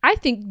 whoa, I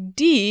think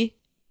Dee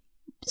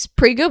is a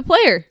pretty good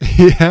player.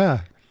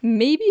 Yeah.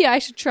 Maybe I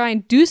should try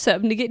and do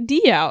something to get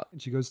Dee out.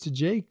 And she goes to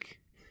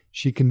Jake.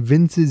 She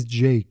convinces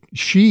Jake.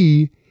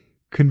 She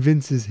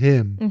convinces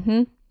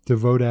him to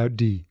vote out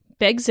Dee.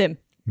 Begs him.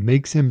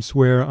 Makes him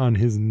swear on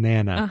his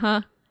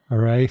Nana. All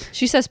right?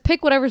 She says,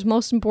 pick whatever's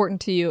most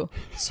important to you.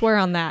 Swear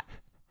on that.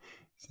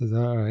 Says,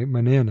 all right,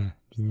 my Nana.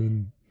 And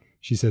then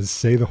she says,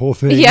 say the whole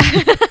thing. Yeah.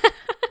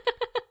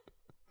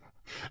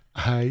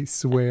 I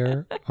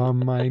swear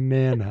on my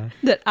Nana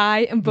that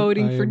I am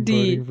voting for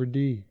Dee. Voting for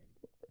Dee.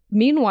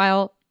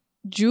 Meanwhile,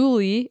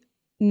 Julie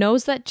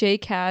knows that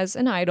Jake has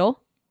an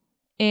idol,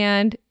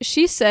 and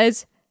she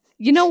says,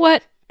 you know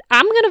what?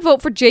 I'm going to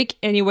vote for Jake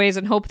anyways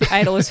and hope the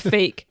idol is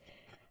fake.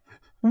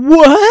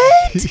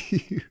 What?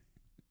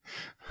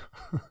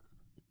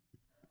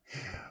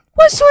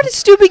 What sort of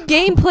stupid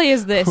gameplay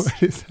is this?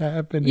 What is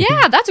happening?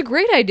 Yeah, that's a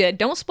great idea.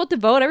 Don't split the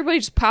vote. Everybody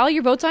just pile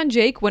your votes on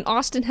Jake when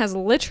Austin has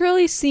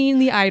literally seen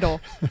the idol.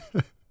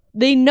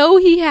 They know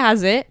he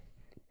has it.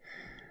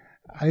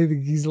 I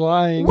think he's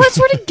lying. What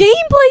sort of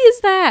gameplay is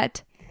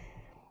that?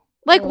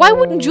 Like, why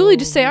wouldn't Julie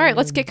just say, all right,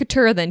 let's get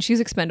Katura then. She's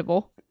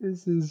expendable.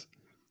 This is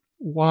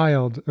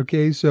wild.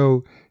 Okay,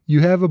 so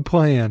you have a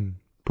plan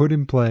put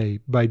in play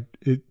by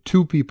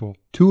 2 people,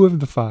 2 of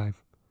the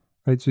 5.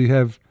 Right, so you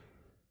have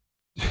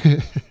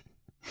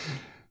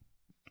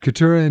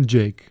Katura and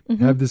Jake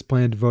have this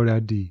plan to vote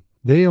out Dee.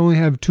 They only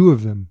have 2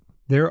 of them.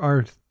 There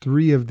are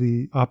 3 of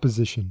the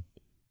opposition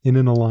in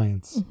an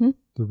alliance.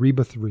 The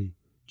Reba 3.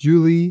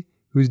 Julie,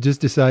 who's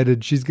just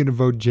decided she's going to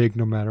vote Jake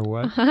no matter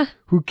what.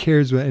 Who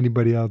cares what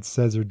anybody else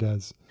says or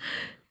does?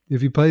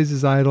 If he plays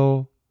his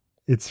idol,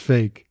 it's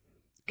fake.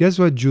 Guess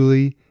what,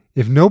 Julie?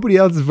 If nobody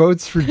else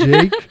votes for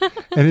Jake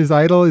and his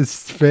idol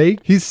is fake,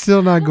 he's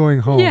still not going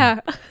home.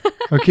 Yeah.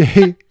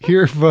 Okay,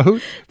 your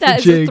vote that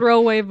is Jake a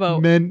throwaway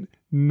vote. Meant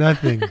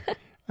nothing.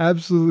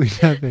 Absolutely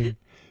nothing.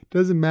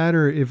 Doesn't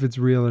matter if it's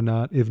real or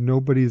not if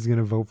nobody is going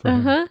to vote for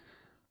him.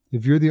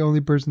 If you're the only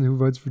person who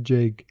votes for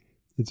Jake,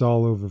 it's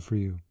all over for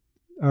you.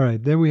 All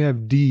right, then we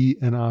have Dee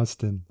and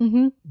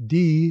Austin.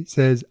 Dee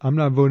says, I'm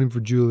not voting for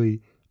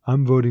Julie.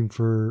 I'm voting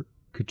for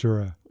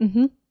Katura.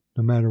 No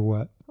matter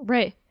what.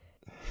 Right.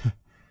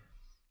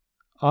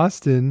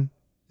 Austin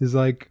is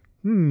like,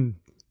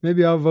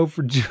 Maybe I'll vote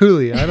for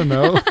Julie. I don't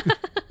know.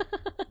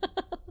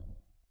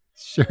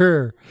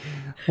 Sure.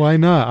 Why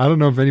not? I don't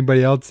know if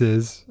anybody else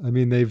is. I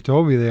mean, they've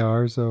told me they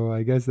are, so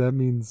I guess that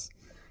means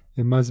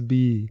it must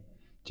be.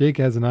 Jake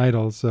has an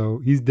idol,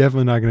 so he's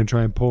definitely not going to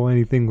try and pull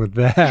anything with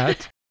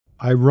that.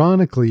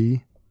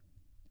 Ironically,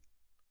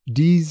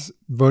 Dee's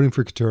voting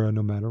for Keturah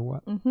no matter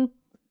what. Mm-hmm.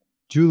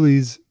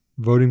 Julie's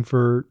voting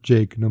for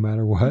Jake no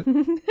matter what.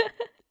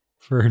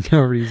 For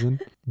no reason.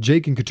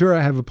 Jake and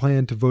Keturah have a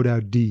plan to vote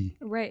out Dee.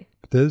 Right.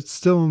 But there's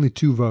still only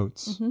 2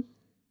 votes. Mm-hmm.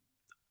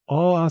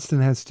 All Austin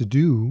has to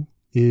do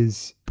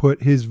is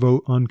put his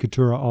vote on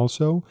Keturah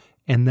also,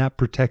 and that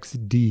protects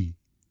Dee.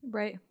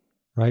 Right.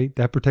 Right?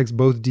 That protects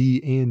both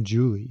Dee and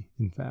Julie,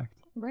 in fact.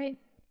 Right.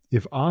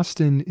 If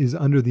Austin is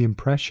under the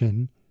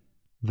impression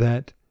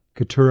that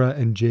Keturah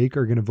and Jake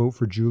are going to vote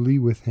for Julie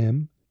with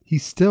him, he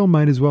still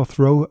might as well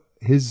throw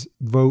his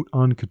vote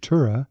on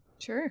Keturah.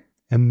 Sure.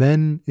 And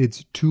then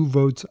it's 2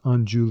 votes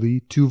on Julie,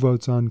 2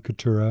 votes on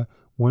Keturah,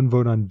 1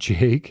 vote on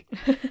Jake.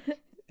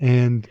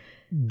 And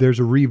there's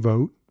a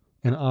revote.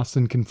 And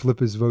Austin can flip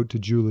his vote to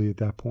Julie at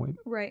that point.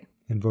 Right.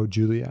 And vote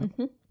Julie out.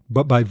 Mm-hmm.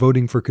 But by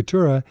voting for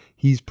Keturah,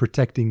 he's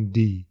protecting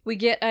Dee. We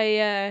get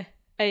a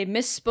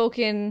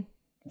misspoken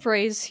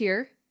phrase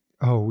here.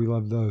 Oh, we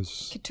love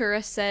those.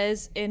 Keturah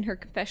says in her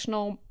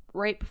confessional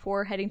right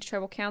before heading to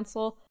tribal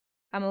council,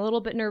 I'm a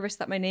little bit nervous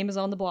that my name is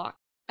on the block.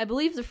 I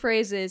believe the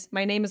phrase is,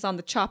 my name is on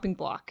the chopping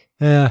block.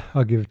 Yeah,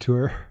 I'll give it to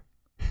her.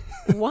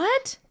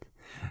 What?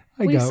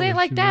 When you say it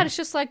like that, it's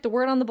just like the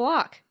word on the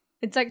block.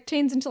 It's like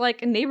changed into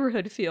like a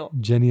neighborhood feel.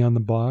 Jenny on the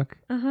block.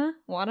 Uh-huh.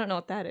 Well, I don't know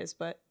what that is,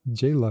 but...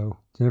 J-Lo.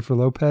 Jennifer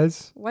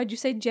Lopez. Why'd you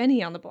say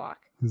Jenny on the block?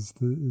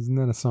 Isn't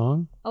that a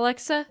song?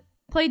 Alexa,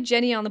 play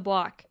Jenny on the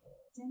Block.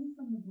 Jenny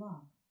from the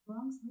Block.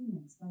 Bronx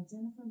remix by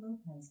Jennifer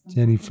Lopez.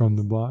 Jenny from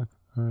the Block.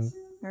 All right.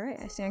 All right,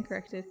 I stand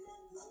corrected.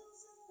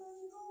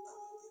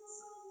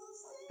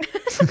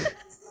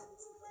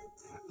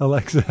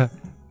 Alexa,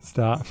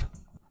 stop.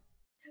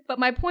 But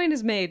my point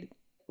is made.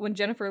 When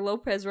Jennifer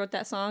Lopez wrote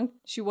that song,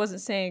 she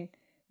wasn't saying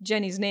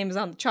Jenny's name is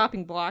on the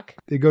chopping block.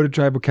 They go to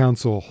tribal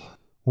council,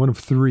 1 of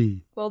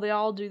 3. Well, they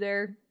all do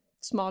their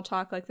small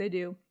talk like they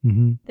do.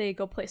 Mm-hmm. They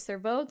go place their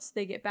votes.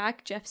 They get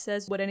back. Jeff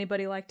says, would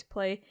anybody like to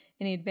play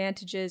any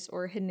advantages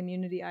or hidden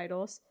immunity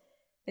idols?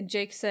 And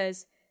Jake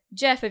says,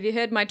 Jeff, have you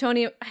heard my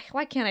Tony?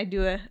 Why can't I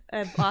do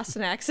a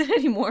Boston accent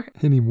anymore?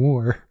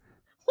 Anymore?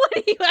 What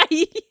are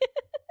you?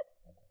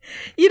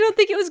 You don't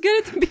think it was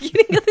good at the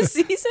beginning of the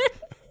season?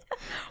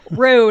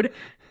 Rude.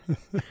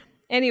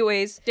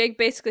 Anyways, Jake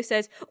basically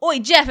says, Oi,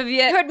 Jeff, have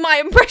you heard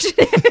my impression?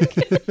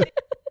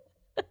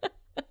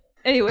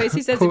 Anyways,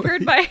 he says, have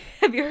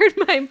you heard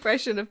my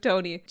impression of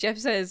Tony? Jeff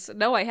says,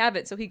 no, I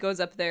haven't. So he goes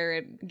up there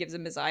and gives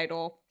him his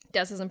idol,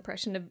 does his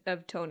impression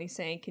of Tony,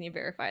 saying, can you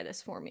verify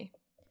this for me?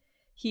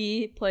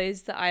 He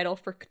plays the idol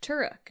for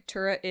Keturah.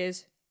 Keturah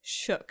is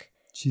shook.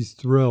 She's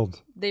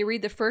thrilled. They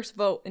read the first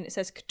vote and it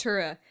says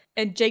Keturah.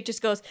 And Jake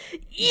just goes,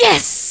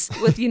 yes!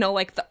 With,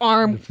 like the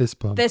arm. The fist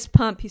pump. Fist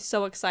pump. He's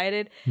so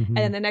excited. Mm-hmm. And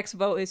then the next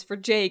vote is for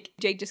Jake.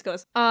 Jake just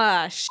goes,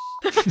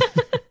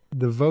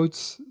 The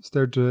votes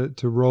start to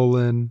roll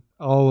in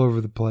all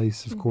over the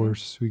place, of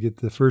course. We get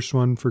the first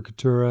one for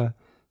Keturah,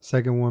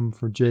 second one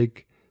for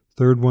Jake,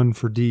 third one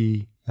for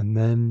Dee, and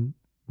then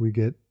we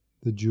get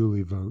the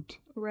Julie vote.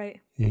 Right.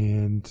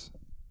 And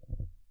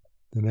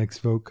the next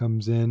vote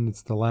comes in.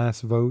 It's the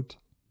last vote.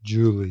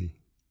 Julie.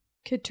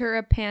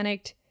 Keturah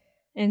panicked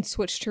and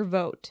switched her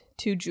vote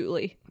to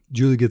Julie.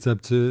 Julie gets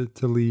up to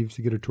leave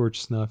to get her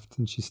torch snuffed,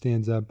 and she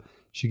stands up.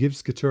 She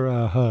gives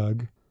Keturah a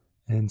hug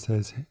and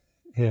says,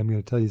 hey, I'm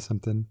going to tell you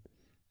something,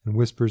 and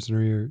whispers in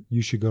her ear,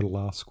 you should go to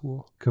law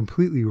school.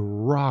 Completely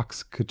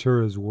rocks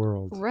Keturah's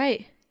world.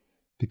 Right.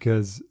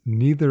 Because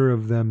neither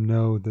of them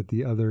know that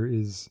the other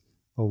is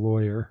a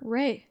lawyer.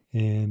 Right.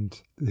 And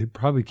it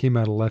probably came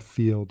out of left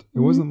field. It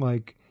wasn't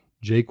like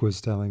Jake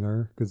was telling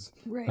her, because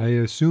I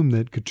assume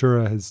that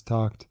Keturah has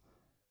talked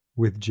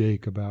with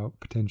Jake about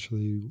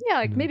potentially...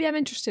 Yeah, maybe I'm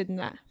interested in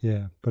that.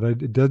 Yeah, but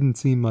it doesn't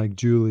seem like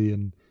Julie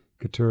and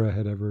Keturah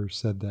had ever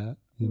said that.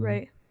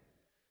 Right.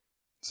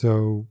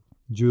 So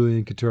Julie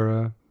and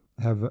Keturah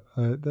have...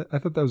 I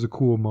thought that was a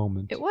cool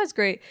moment. It was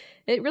great.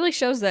 It really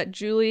shows that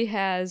Julie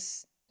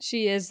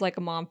she is like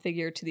a mom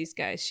figure to these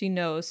guys. She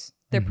knows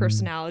their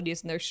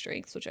personalities and their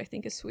strengths, which I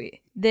think is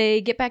sweet. They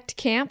get back to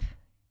camp.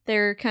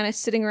 They're kind of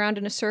sitting around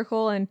in a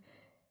circle, and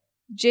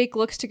Jake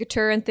looks to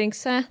Keturah and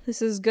thinks,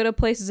 this is as good a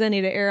place as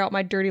any to air out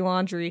my dirty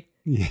laundry.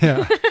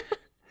 Yeah.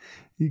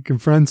 He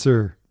confronts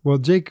her. Well,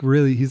 Jake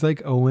he's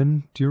like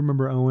Owen. Do you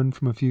remember Owen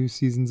from a few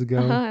seasons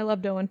ago? I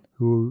loved Owen.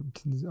 Who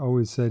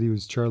always said he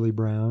was Charlie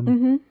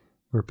Brown,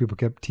 where people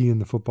kept teeing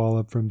the football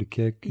up for him to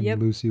kick,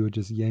 and Lucy would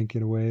just yank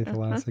it away at the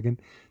last second.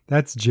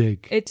 That's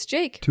Jake. It's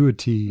Jake. To a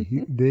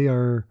T. They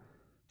are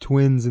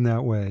twins in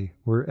that way,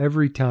 where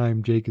every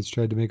time Jake has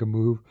tried to make a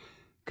move,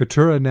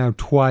 Keturah now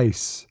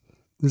twice.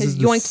 This is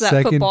the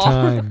second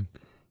time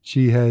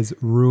she has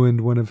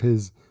ruined one of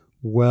his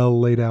well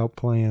laid out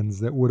plans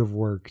that would have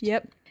worked.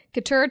 Yep.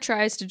 Katurah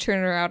tries to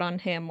turn her out on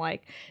him,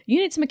 like, you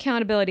need some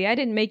accountability. I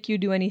didn't make you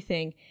do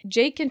anything.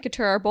 Jake and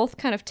Katurah are both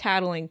kind of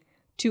tattling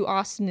to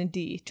Austin and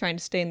Dee, trying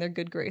to stay in their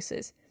good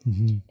graces.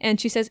 Mm-hmm. And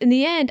she says, in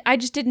the end, I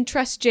just didn't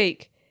trust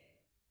Jake.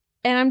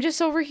 And I'm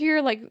just over here,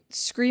 like,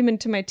 screaming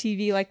to my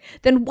TV, like,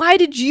 then why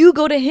did you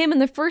go to him in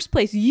the first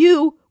place?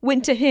 You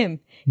went to him.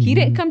 He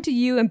didn't come to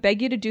you and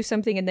beg you to do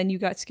something, and then you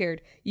got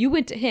scared. You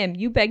went to him.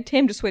 You begged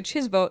him to switch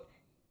his vote,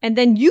 and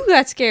then you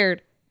got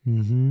scared.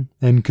 Mm-hmm.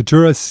 And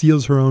Katurah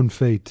seals her own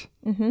fate.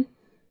 Mm-hmm.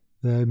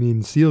 I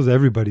mean, seals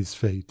everybody's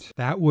fate.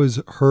 That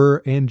was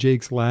her and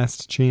Jake's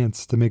last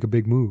chance to make a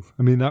big move.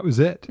 I mean, that was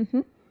it.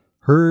 Mm-hmm.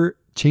 Her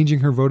changing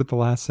her vote at the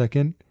last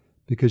second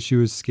because she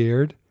was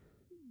scared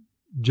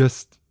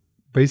just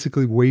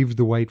basically waved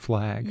the white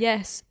flag.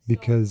 Yes.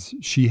 Because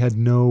she had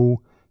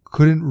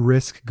couldn't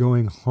risk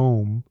going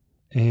home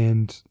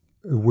and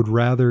would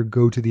rather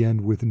go to the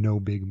end with no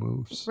big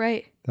moves.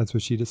 Right. That's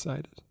what she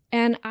decided.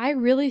 And I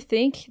really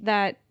think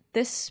that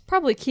this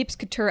probably keeps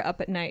Katurah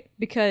up at night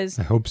because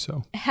I hope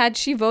so. Had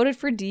she voted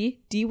for Dee,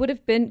 Dee would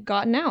have been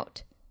gotten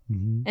out.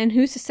 Mm-hmm. And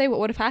who's to say what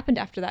would have happened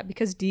after that?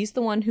 Because Dee's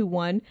the one who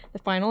won the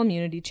final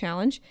immunity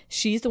challenge.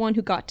 She's the one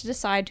who got to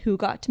decide who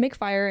got to make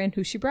fire and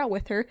who she brought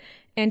with her.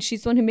 And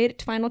she's the one who made it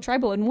to final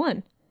tribal and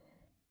won.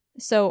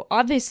 So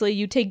obviously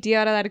you take Dee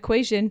out of that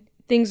equation,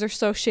 things are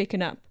so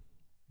shaken up.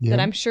 Yeah. That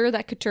I'm sure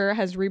that Katurah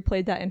has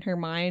replayed that in her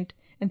mind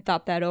and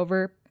thought that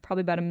over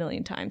probably about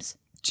 1,000,000 times.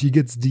 She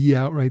gets Dee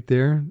out right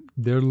there.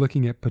 They're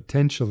looking at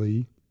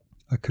potentially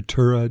a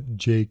Katurah,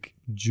 Jake,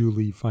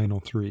 Julie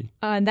final three.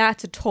 And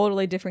that's a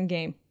totally different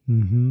game.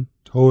 Mm-hmm.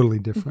 Totally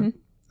different.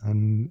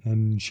 Mm-hmm.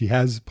 And she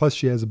has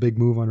a big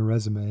move on her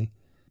resume.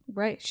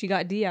 Right. She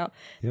got Dee out.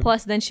 Yep.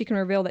 Plus, then she can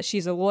reveal that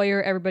she's a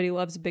lawyer. Everybody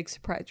loves a big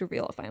surprise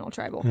reveal at Final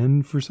Tribal.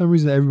 And for some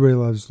reason, everybody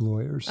loves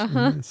lawyers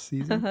in this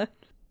season.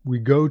 We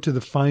go to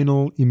the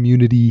final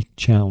immunity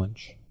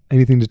challenge.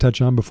 Anything to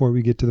touch on before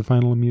we get to the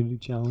final immunity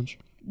challenge?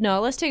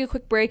 No, let's take a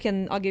quick break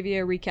and I'll give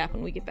you a recap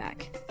when we get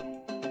back.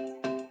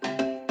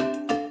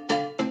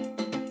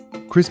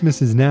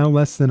 Christmas is now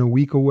less than a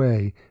week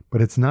away,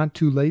 but it's not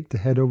too late to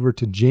head over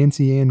to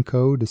Jancy &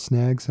 Co. to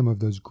snag some of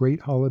those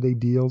great holiday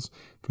deals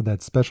for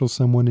that special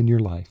someone in your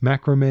life.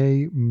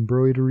 Macrame,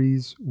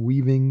 embroideries,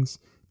 weavings,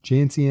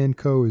 Jancy &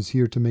 Co. is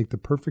here to make the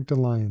perfect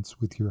alliance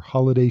with your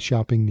holiday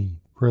shopping need.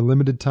 For a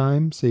limited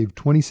time, save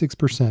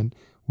 26%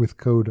 with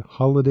code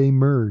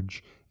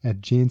HOLIDAYMERGE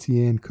at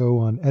Jancy & Co.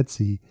 on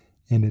Etsy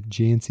and at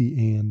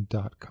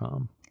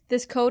jancyand.com.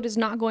 This code is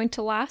not going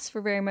to last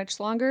for very much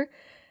longer.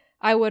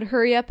 I would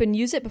hurry up and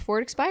use it before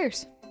it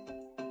expires.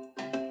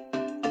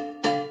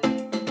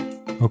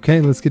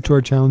 Okay, let's get to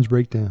our challenge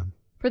breakdown.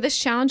 For this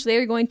challenge, they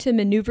are going to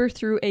maneuver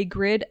through a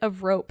grid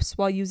of ropes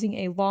while using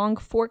a long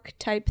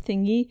fork-type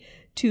thingy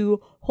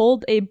to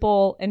hold a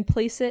bowl and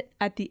place it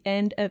at the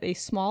end of a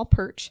small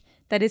perch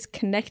that is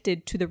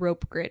connected to the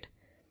rope grid.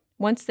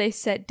 Once they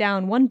set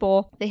down one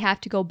bowl, they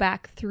have to go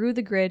back through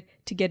the grid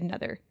to get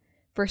another.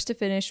 First to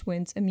finish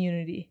wins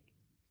immunity.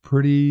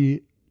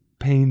 Pretty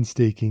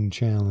painstaking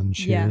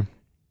challenge here. Yeah.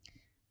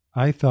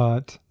 I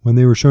thought when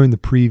they were showing the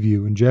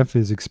preview, and Jeff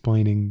is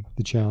explaining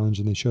the challenge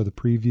and they show the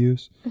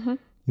previews, you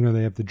know,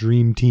 they have the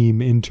dream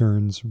team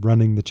interns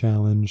running the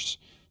challenge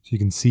so you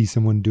can see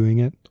someone doing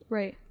it.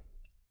 Right.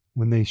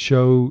 When they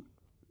show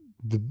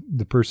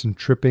the person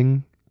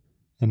tripping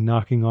and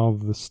knocking all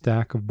of the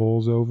stack of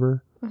bowls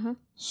over,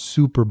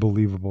 super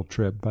believable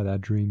trip by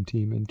that dream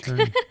team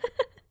intern.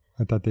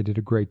 I thought they did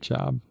a great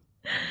job.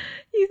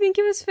 You think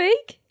it was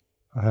fake?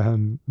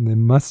 They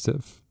must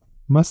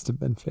have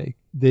been fake.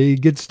 They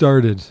get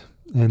started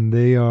and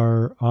they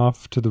are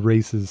off to the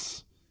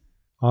races.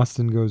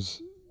 Austin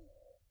goes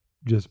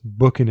just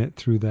booking it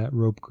through that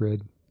rope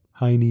grid.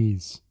 High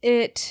knees.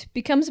 It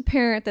becomes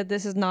apparent that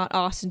this is not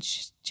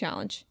Austin's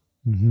challenge.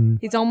 Mm-hmm.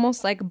 He's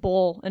almost like a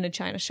bull in a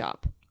china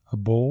shop. A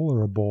bowl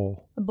or a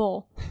bowl? A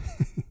bull.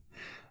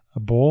 A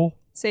bowl?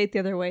 Say it the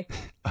other way.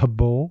 A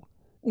bowl?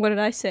 What did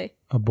I say?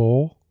 A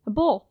bowl? A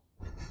bull.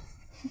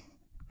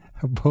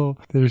 A bowl.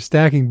 They're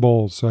stacking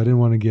bowls, so I didn't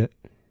want to get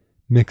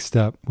mixed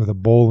up with a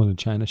bowl in a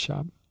china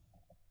shop.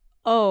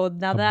 Oh,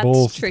 now that's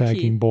bowl tricky.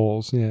 Stacking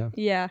bowls, yeah.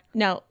 Yeah.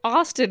 Now,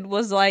 Austin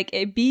was like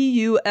a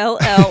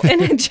BULL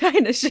in a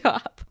china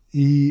shop.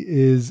 He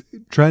is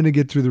trying to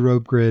get through the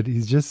rope grid.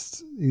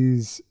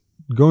 He's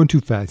going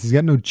too fast. He's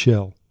got no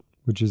chill,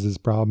 which is his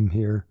problem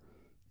here.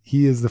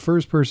 He is the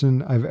first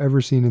person I've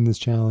ever seen in this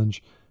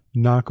challenge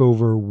knock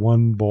over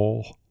one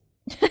bowl.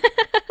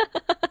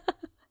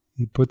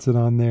 He puts it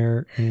on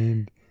there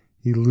and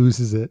he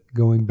loses it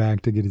going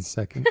back to get his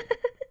second.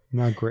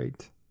 Not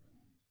great.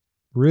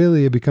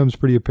 Really, it becomes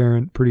pretty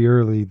apparent pretty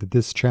early that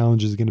this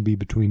challenge is going to be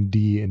between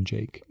Dee and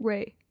Jake.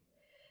 Right.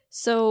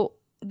 So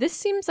this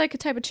seems like a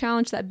type of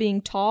challenge that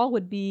being tall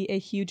would be a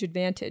huge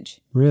advantage.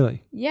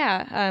 Really?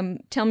 Yeah.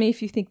 Tell me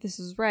if you think this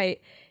is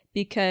right,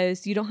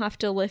 because you don't have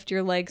to lift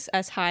your legs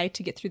as high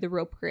to get through the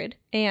rope grid.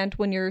 And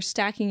when you're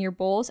stacking your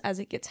bowls, as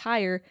it gets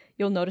higher,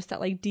 you'll notice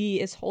that like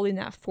Dee is holding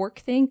that fork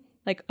thing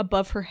like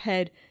above her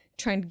head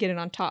trying to get it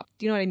on top.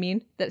 Do you know what I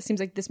mean? That it seems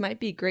like this might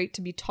be great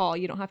to be tall.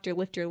 You don't have to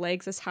lift your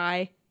legs as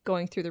high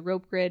going through the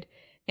rope grid,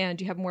 and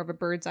you have more of a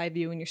bird's eye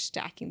view when you're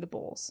stacking the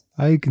bowls.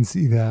 I can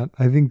see that.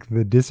 I think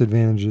the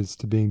disadvantages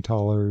to being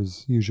taller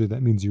is usually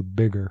that means you're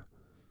bigger.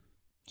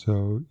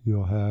 So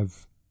you'll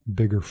have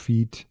bigger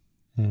feet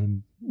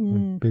and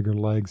like, bigger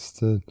legs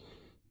to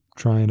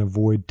try and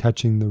avoid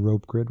touching the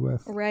rope grid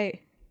with.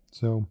 Right.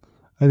 So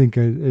I think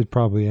it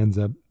probably ends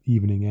up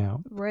evening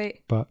out.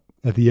 Right. But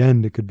at the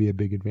end, it could be a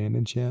big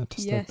advantage, to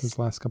stack Yes. those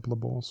last couple of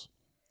bowls.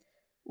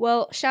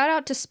 Well, shout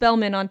out to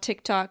Spellman on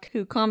TikTok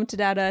who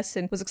commented at us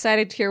and was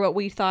excited to hear what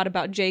we thought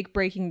about Jake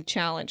breaking the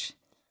challenge.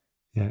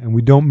 Yeah, and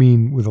we don't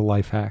mean with a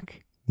life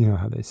hack. You know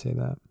how they say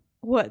that.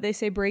 What, they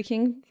say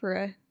breaking for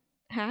a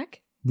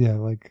hack? Yeah,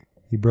 like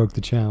he broke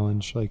the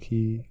challenge. Like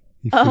he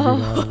figured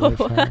out a life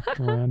hack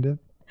around it.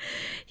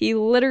 He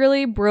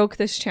literally broke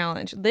this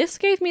challenge. This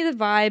gave me the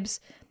vibes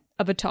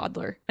of a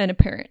toddler and a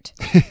parent.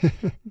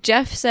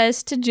 Jeff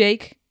says to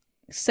Jake,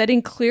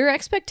 setting clear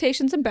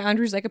expectations and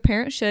boundaries like a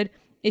parent should.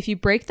 If you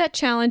break that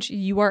challenge,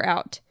 you are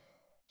out.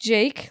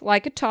 Jake,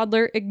 like a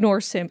toddler,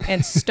 ignores him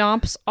and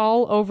stomps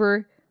all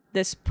over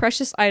this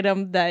precious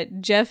item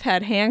that Jeff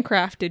had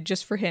handcrafted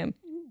just for him.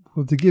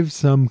 Well, to give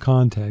some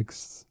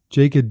context,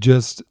 Jake had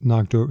just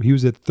knocked over. He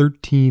was at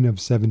 13 of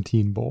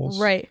 17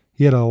 bowls. Right.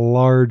 He had a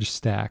large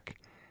stack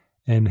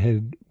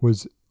and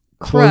was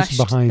Crushed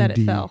close behind that it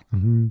D fell.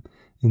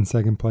 In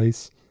second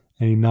place,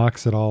 and he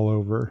knocks it all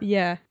over.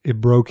 Yeah. It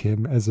broke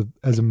him as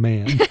a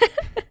man.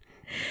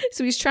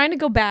 So he's trying to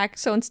go back.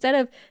 So instead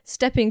of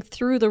stepping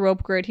through the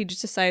rope grid, he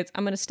just decides,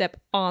 I'm going to step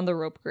on the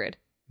rope grid.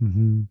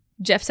 Mm-hmm.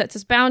 Jeff sets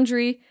his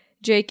boundary.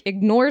 Jake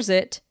ignores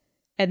it.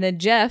 And then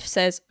Jeff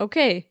says,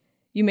 okay,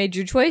 you made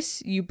your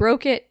choice. You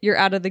broke it. You're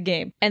out of the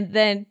game. And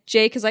then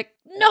Jake is like,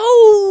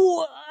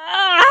 no!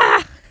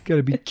 Ah!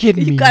 Gotta be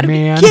kidding me, You gotta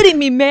man. be kidding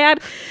me, man.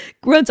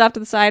 Runs off to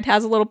the side,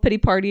 has a little pity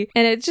party.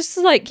 And it's just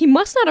like, he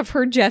must not have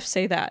heard Jeff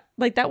say that.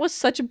 Like, that was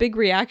such a big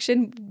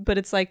reaction. But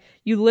it's like,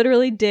 you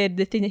literally did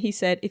the thing that he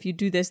said. If you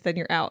do this, then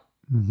you're out.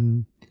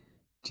 Mm-hmm.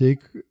 Jake,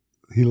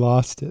 he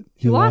lost it.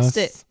 He lost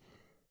it.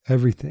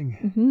 Everything.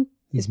 Mm-hmm.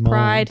 His mind,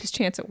 pride, his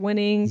chance at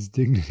winning. his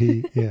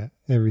dignity. Yeah,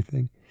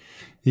 everything.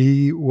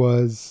 He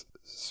was,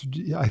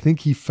 I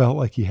think he felt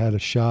like he had a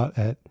shot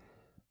at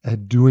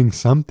doing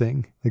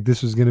something. Like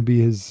this was going to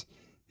be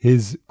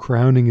his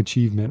crowning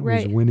achievement,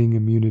 Right. was winning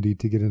immunity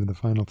to get into the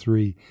final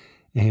three.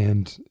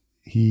 And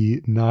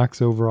he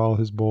knocks over all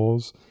his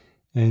bowls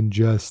and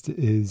just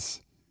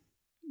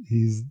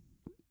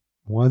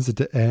wants it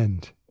to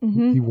end.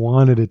 Mm-hmm. He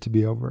wanted it to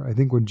be over. I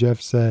think when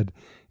Jeff said,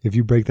 if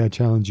you break that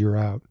challenge, you're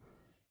out,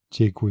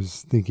 Jake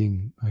was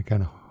thinking, I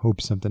kind of hope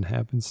something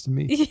happens to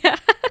me, Yeah.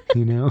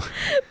 you know?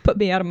 Put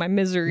me out of my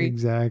misery.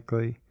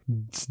 Exactly.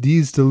 It's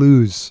D's to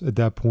lose at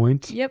that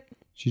point. Yep.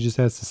 She just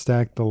has to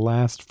stack the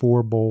last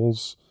 4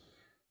 bowls.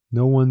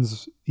 No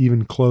one's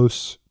even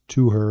close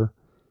to her.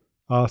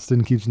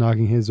 Austin keeps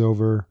knocking his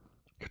over.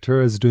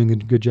 Katura is doing a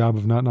good job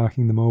of not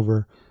knocking them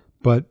over,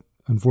 but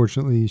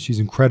unfortunately, she's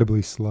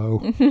incredibly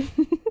slow.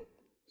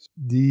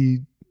 D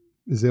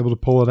is able to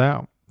pull it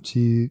out.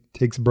 She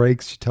takes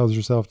breaks. She tells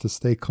herself to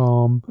stay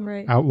calm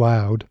Right. out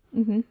loud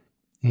Mm-hmm.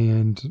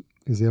 and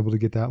is able to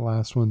get that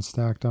last one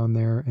stacked on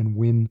there and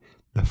win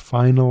the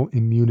final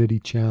immunity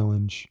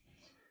challenge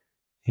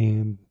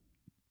and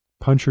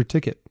punch her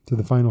ticket to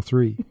the final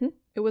 3. Mm-hmm.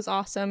 It was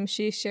awesome.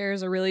 She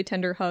shares a really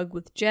tender hug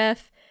with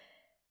Jeff.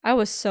 I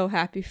was so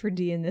happy for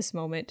Dee in this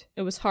moment.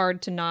 It was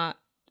hard to not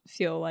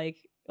feel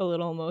like a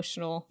little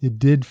emotional. It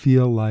did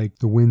feel like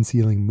the win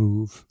sealing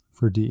move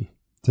for D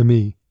to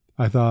me.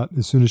 I thought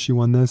as soon as she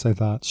won this, I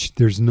thought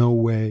there's no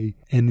way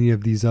any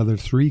of these other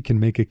 3 can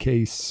make a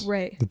case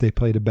Right. that they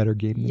played a better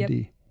game than Yep.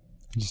 D.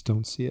 I just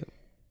don't see it.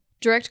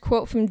 Direct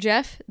quote from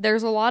Jeff,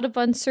 there's a lot of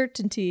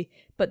uncertainty,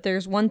 but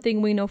there's one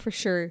thing we know for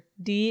sure.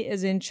 Dee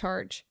is in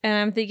charge. And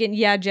I'm thinking,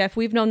 yeah, Jeff,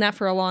 we've known that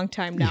for a long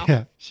time now.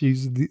 Yeah,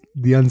 she's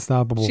the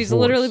unstoppable She's force.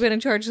 literally been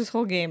in charge this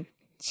whole game.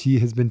 She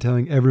has been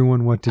telling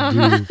everyone what to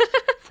do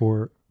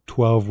for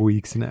 12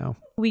 weeks now.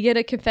 We get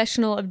a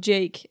confessional of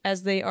Jake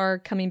as they are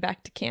coming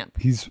back to camp.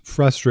 He's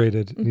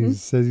frustrated. Mm-hmm. He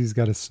says he's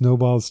got a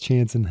snowball's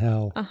chance in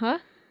hell. Uh-huh.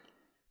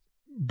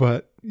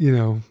 But,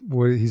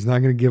 he's not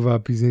going to give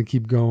up. He's going to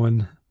keep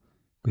going.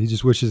 But he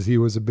just wishes he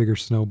was a bigger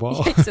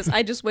snowball. He says,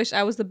 I just wish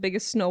I was the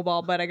biggest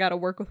snowball, but I got to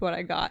work with what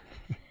I got.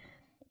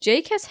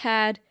 Jake has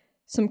had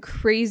some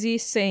crazy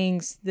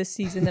sayings this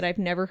season that I've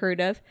never heard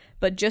of.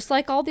 But just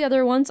like all the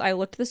other ones, I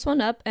looked this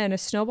one up, and a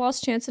snowball's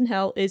chance in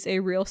hell is a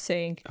real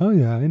saying. Oh,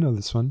 yeah, I know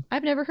this one.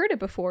 I've never heard it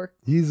before.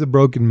 He's a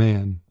broken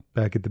man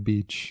back at the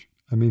beach.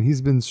 I mean,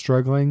 he's been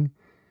struggling,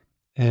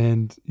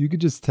 and you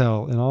could just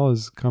tell in all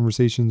his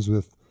conversations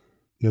with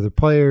the other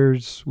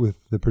players,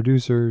 with the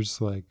producers,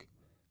 like,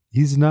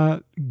 he's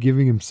not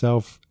giving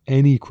himself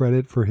any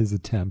credit for his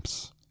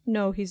attempts.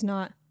 No, he's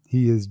not.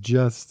 He is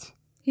just...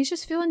 He's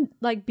just feeling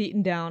like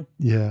beaten down.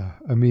 Yeah,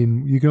 I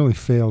mean, you can only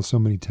fail so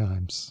many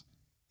times,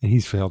 and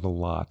he's failed a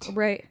lot.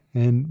 Right.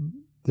 And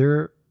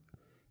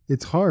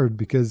it's hard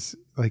because,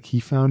 like,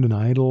 he found an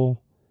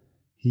idol.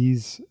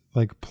 He's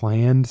like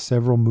planned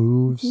several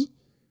moves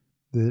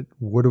that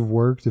would have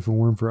worked if it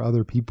weren't for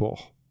other people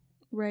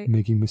Right.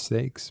 making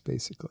mistakes,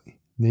 basically,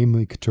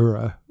 namely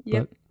Keturah,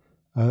 Yep.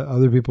 but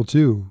other people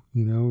too.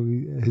 You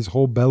know, his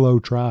whole Bellow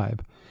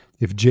tribe.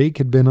 If Jake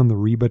had been on the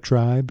Reba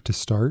tribe to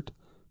start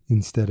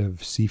instead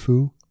of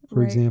Sifu, for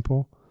Right.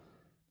 example,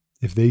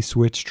 if they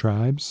switch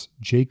tribes,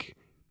 Jake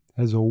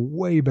has a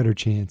way better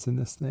chance in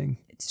this thing.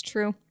 It's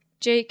true.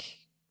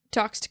 Jake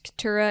talks to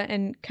Keturah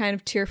and kind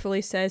of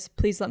tearfully says,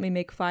 "Please let me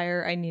make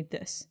fire. I need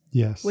this."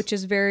 Yes. Which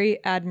is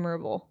very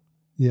admirable.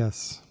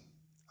 Yes.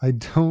 I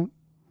don't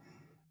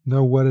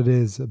know what it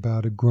is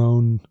about a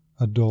grown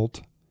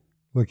adult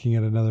looking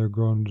at another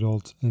grown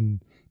adult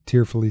and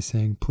tearfully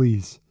saying,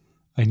 "Please,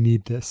 I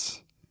need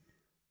this."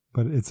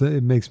 But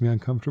it makes me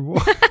uncomfortable.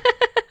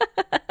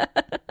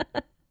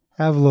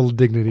 Have a little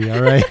dignity,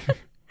 all right?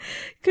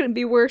 Couldn't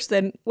be worse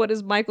than what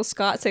does Michael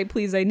Scott say,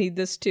 "Please, I need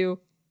this too."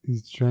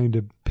 He's trying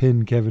to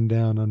pin Kevin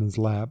down on his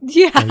lap.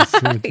 Yeah. I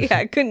see. Yeah,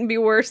 it couldn't be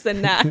worse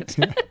than that.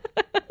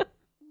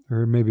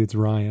 Or maybe it's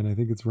Ryan. I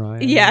think it's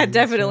Ryan. Yeah,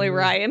 definitely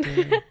Ryan.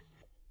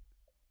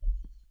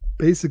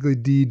 Basically,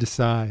 Dee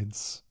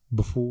decides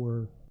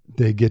before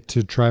they get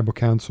to tribal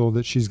council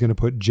that she's going to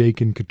put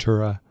Jake and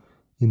Keturah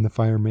in the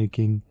fire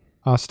making.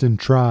 Austin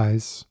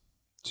tries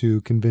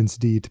to convince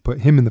Dee to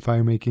put him in the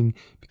fire making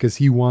because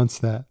he wants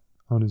that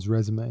on his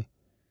resume.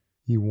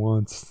 He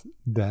wants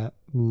that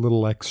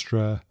little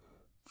extra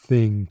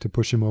thing to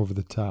push him over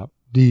the top.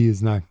 Dee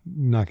is not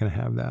going to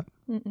have that.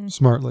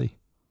 Smartly.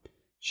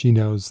 She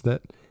knows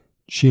that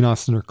she and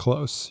Austin are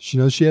close. She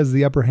knows she has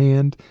the upper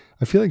hand.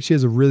 I feel like she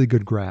has a really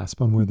good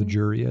grasp on where the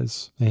jury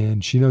is.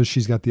 And she knows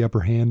she's got the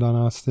upper hand on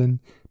Austin.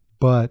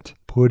 But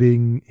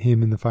putting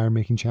him in the fire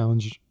making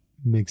challenge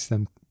makes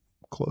them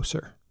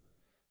closer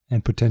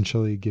and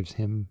potentially gives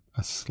him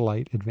a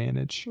slight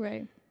advantage.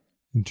 Right.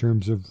 In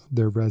terms of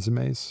their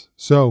resumes.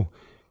 So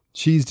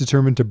she's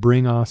determined to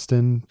bring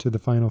Austin to the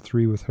final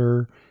three with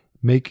her,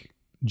 make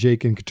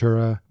Jake and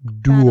Keturah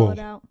Battle duel. it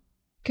out.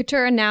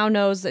 Keturah now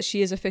knows that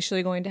she is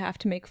officially going to have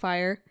to make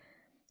fire.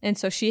 And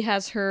so she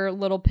has her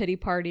little pity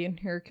party in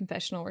her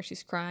confessional where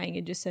she's crying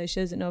and just says she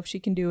doesn't know if she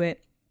can do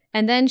it.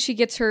 And then she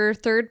gets her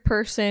third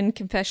person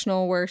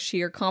confessional where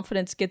her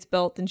confidence gets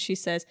built and she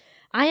says,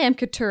 "I am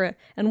Keturah.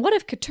 And what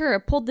if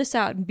Keturah pulled this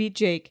out and beat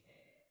Jake?"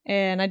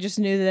 And I just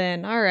knew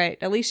then, all right,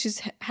 at least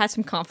she's had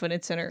some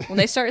confidence in her. When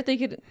they start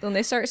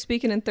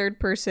speaking in third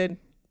person,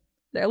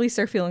 at least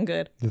they're feeling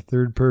good. The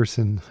third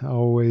person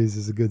always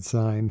is a good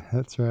sign.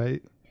 That's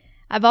right.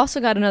 I've also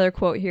got another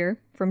quote here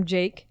from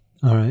Jake.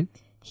 All right.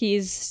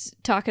 He's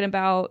talking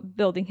about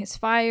building his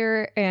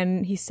fire,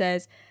 and he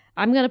says,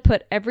 "I'm going to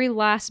put every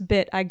last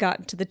bit I got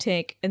into the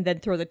tank and then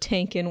throw the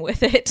tank in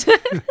with it."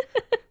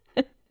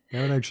 That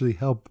would actually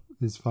help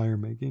his fire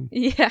making.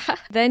 Yeah.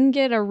 Then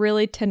get a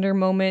really tender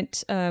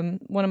moment,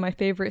 one of my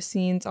favorite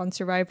scenes on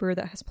Survivor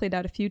that has played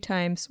out a few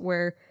times,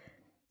 where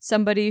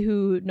somebody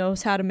who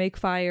knows how to make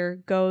fire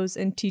goes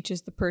and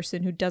teaches the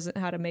person who doesn't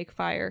know how to make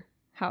fire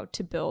how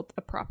to build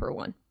a proper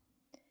one.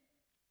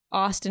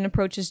 Austin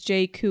approaches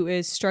Jake, who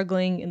is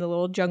struggling in the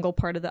little jungle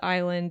part of the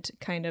island,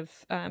 kind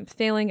of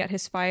failing at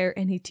his fire,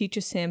 and he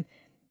teaches him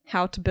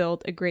how to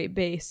build a great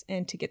base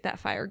and to get that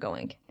fire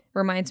going.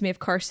 Reminds me of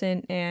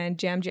Carson and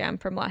Jam Jam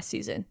from last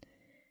season.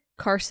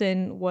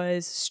 Carson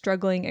was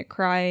struggling at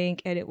crying,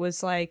 and it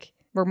was like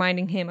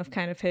reminding him of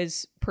kind of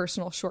his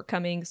personal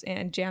shortcomings,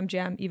 and Jam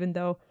Jam, even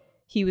though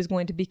he was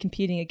going to be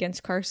competing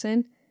against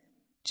Carson,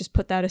 just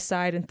put that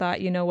aside and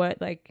thought, you know what,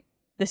 like,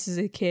 this is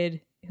a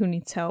kid who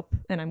needs help,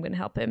 and I'm going to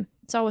help him.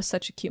 It's always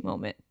such a cute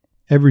moment.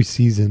 Every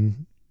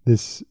season,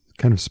 this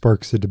kind of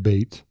sparks a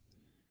debate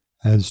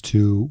as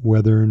to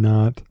whether or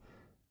not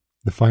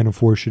the Final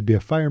Four should be a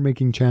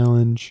fire-making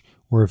challenge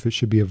or if it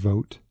should be a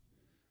vote.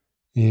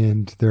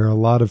 And there are a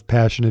lot of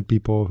passionate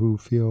people who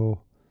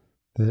feel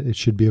that it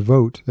should be a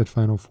vote at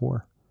Final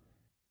Four.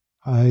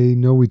 I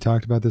know we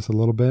talked about this a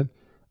little bit.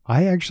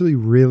 I actually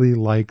really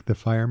like the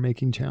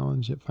fire-making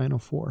challenge at Final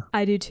Four.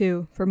 I do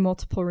too, for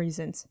multiple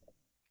reasons.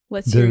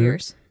 Let's hear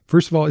yours.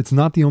 First of all, it's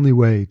not the only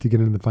way to get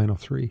into the final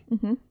three.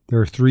 Mm-hmm. There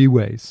are three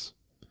ways.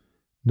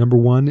 Number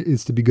one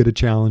is to be good at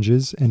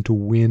challenges and to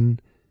win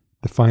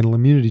the final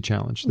immunity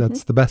challenge.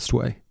 That's the best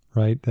way,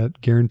 right? That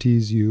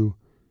guarantees you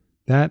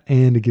that,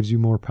 and it gives you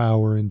more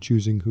power in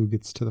choosing who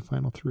gets to the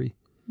final three.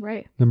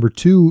 Right. Number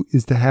two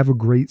is to have a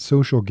great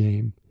social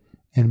game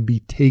and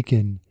be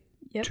taken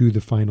to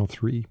the final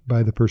three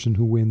by the person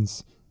who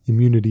wins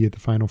immunity at the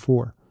final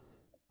four.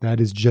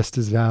 That is just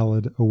as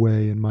valid a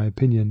way, in my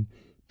opinion,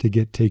 to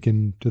get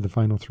taken to the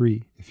final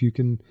three. If you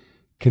can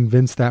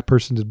convince that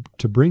person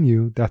to bring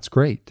you, that's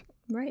great.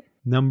 Right.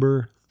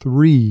 Number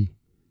three,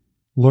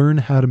 learn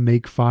how to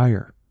make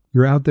fire.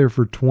 You're out there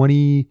for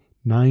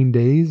 29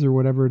 days or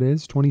whatever it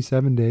is,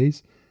 27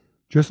 days.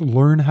 Just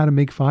learn how to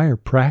make fire.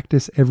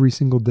 Practice every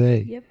single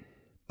day. Yep.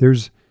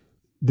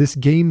 This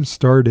game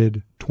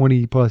started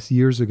 20 plus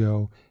years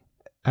ago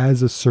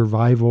as a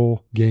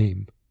survival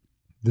game.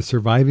 The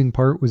surviving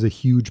part was a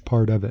huge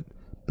part of it.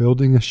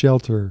 Building a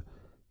shelter,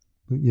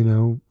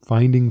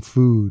 finding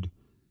food.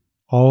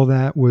 All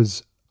that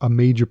was a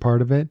major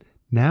part of it.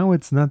 Now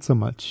it's not so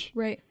much.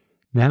 Right.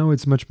 Now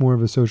it's much more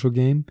of a social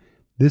game.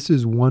 This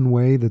is one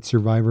way that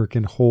Survivor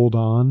can hold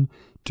on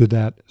to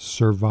that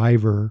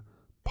survivor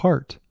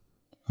part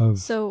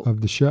of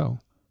the show.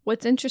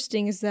 What's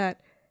interesting is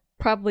that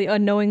probably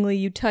unknowingly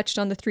you touched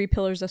on the 3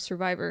 pillars of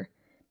Survivor.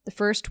 The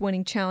first,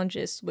 winning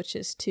challenges, which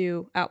is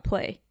to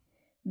outplay.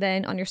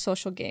 Then on your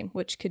social game,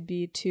 which could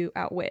be to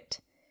outwit.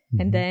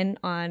 And then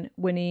on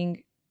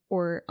winning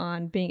or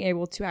on being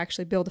able to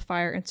actually build a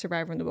fire and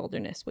Survivor in the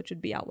wilderness, which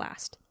would be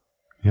outlast.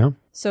 Yeah.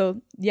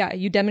 So yeah,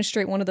 you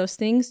demonstrate one of those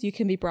things, you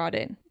can be brought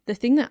in. The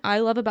thing that I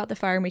love about the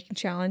fire making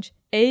challenge,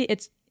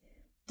 it's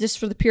just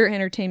for the pure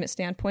entertainment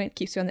standpoint,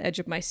 keeps you on the edge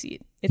of my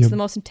seat. It's the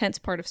most intense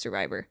part of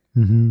Survivor.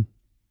 Mm-hmm.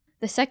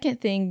 The second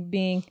thing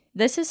being,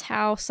 this is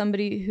how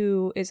somebody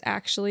who is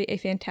actually a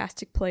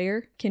fantastic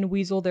player can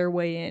weasel their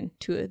way in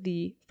to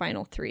the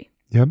final 3.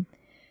 Yep.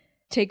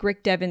 Take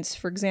Rick Devens,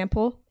 for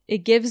example. It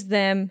gives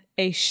them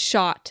a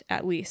shot,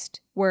 at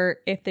least, where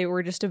if they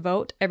were just a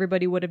vote,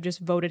 everybody would have just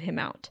voted him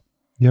out.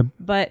 Yep.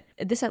 But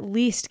this at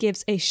least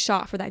gives a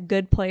shot for that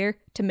good player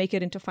to make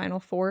it into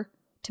Final 4,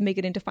 to make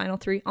it into Final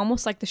 3,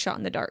 almost like the shot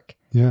in the dark.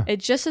 Yeah. It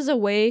just is a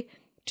way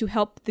to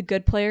help the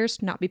good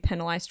players not be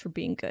penalized for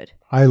being good.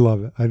 I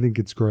love it. I think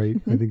it's great.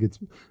 I think it's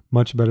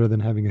much better than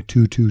having a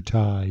 2-2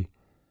 tie,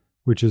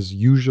 which is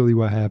usually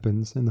what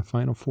happens in the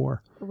Final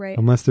 4. Right.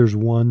 Unless there's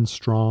one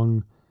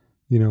strong,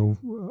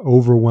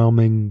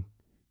 overwhelming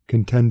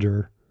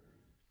contender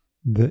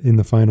in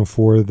the Final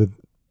 4 that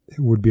it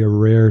would be a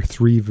rare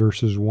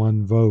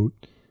 3-1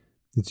 vote.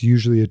 It's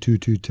usually a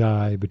 2-2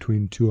 tie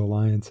between 2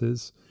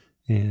 alliances,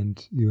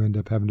 and you end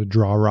up having to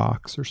draw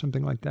rocks or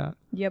something like that.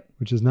 Yep.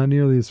 Which is not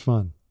nearly as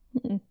fun.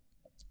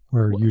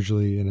 Where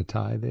usually in a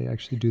tie, they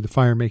actually do the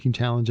fire making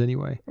challenge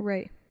anyway.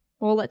 Right.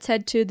 Well, let's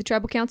head to the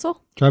Tribal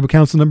Council. Tribal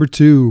Council number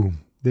 2.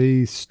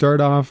 They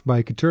start off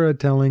by Keturah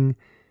telling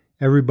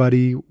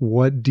everybody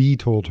what Dee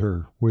told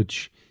her,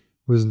 which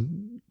was...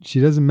 She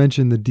doesn't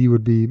mention that Dee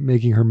would be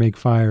making her make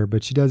fire,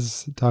 but she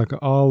does talk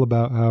all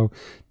about how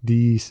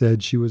Dee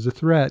said she was a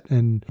threat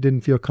and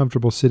didn't feel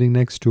comfortable sitting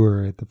next to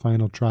her at the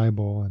final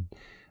tribal and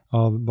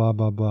all blah,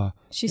 blah, blah.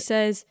 She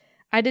says,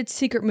 I did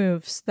secret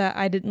moves that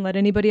I didn't let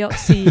anybody else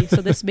see, so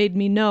this made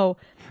me know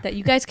that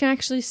you guys can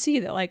actually see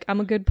that, like,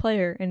 I'm a good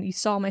player and you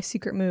saw my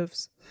secret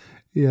moves.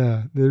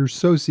 Yeah, they're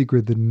so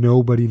secret that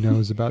nobody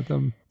knows about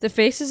them. The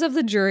faces of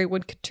the jury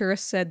when Keturah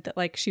said that,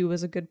 like, she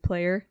was a good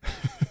player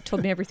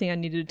told me everything I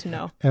needed to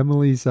know.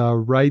 Emily saw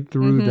right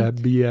through that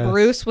BS.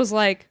 Bruce was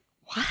like,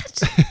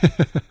 what?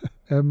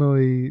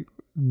 Emily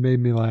made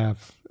me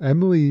laugh.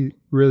 Emily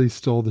really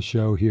stole the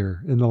show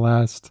here in the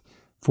last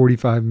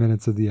 45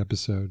 minutes of the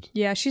episode.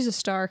 Yeah, she's a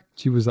star.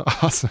 She was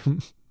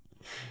awesome.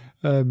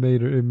 I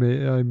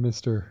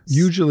missed her.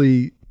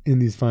 Usually in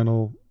these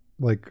final,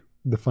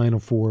 the final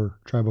 4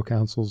 tribal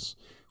councils,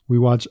 we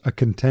watch a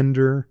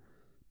contender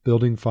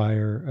building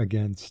fire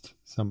against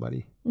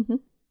somebody. Mm-hmm.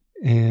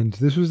 And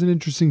this was an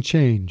interesting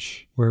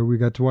change where we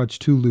got to watch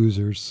 2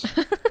 losers.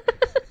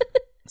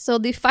 So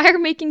the fire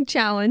making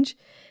challenge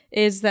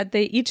is that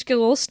they each get a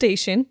little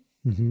station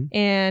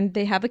and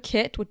they have a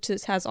kit which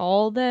has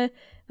all the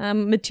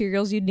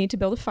materials you'd need to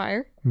build a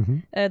fire.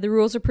 Mm-hmm. The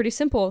rules are pretty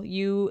simple.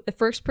 The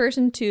first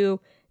person to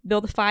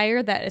build a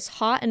fire that is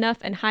hot enough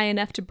and high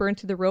enough to burn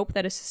through the rope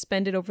that is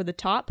suspended over the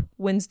top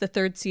wins the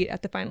 3rd seat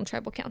at the final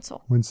tribal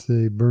council. Once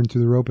they burn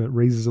through the rope, it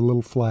raises a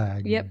little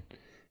flag. Yep.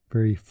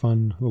 Very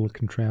fun little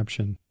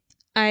contraption.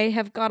 I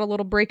have got a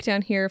little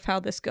breakdown here of how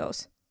this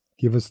goes.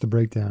 Give us the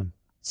breakdown.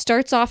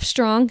 Starts off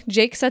strong.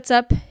 Jake sets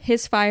up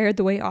his fire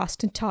the way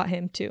Austin taught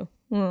him to.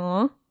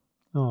 Aww.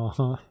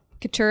 Aww.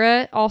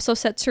 Keturah also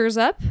sets hers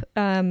up.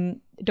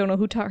 Don't know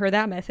who taught her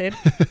that method.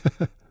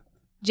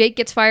 Jake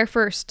gets fire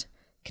first.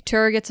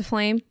 Keturah gets a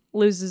flame,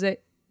 loses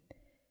it.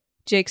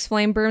 Jake's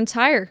flame burns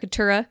higher.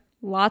 Keturah,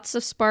 lots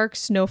of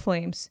sparks, no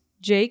flames.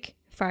 Jake,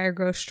 fire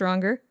grows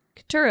stronger.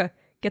 Keturah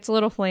gets a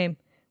little flame.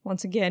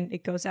 Once again,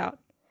 it goes out.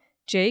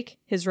 Jake,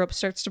 his rope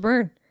starts to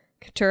burn.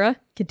 Keturah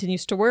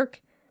continues to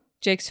work.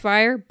 Jake's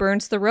fire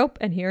burns the rope,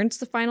 and he earns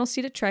the final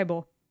seat at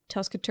Tribal.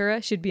 Tells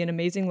Keturah she'd be an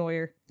amazing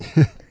lawyer.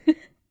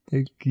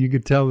 You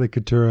could tell that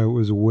Keturah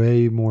was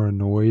way more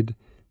annoyed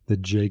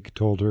that Jake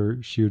told her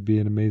she would be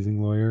an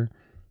amazing lawyer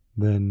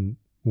than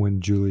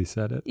when Julie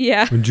said it.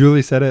 Yeah. When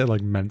Julie said it,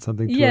 it meant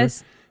something to her.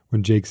 Yes.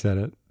 When Jake said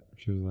it,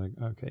 she was like,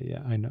 okay,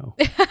 yeah, I know.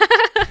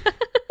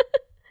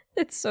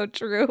 It's so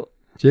true.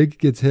 Jake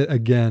gets hit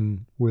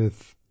again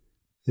with,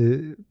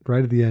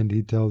 right at the end,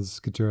 he tells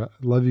Keturah,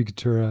 I love you,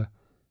 Keturah.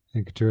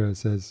 And Keturah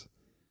says,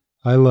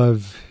 I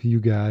love you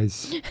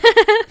guys.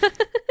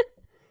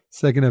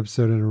 Second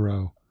episode in a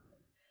row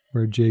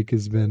where Jake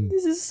has been...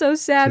 This is so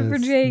sad for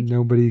Jake.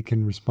 Nobody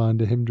can respond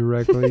to him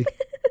directly.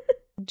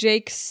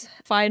 Jake's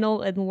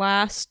final and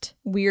last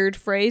weird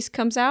phrase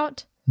comes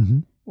out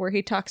where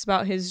he talks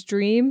about his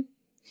dream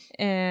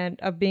and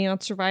of being on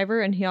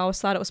Survivor, and he always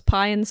thought it was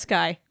pie in the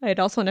sky. I had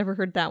also never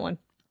heard that one.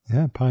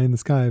 Yeah, pie in the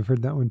sky. I've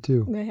heard that one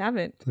too. I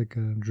haven't. It's like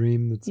a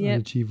dream that's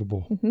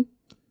unachievable. Mm-hmm.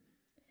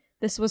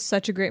 This was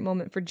such a great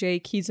moment for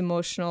Jake. He's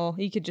emotional.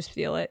 You could just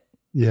feel it.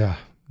 Yeah.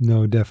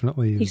 No,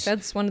 definitely. He said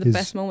it's one of the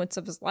best moments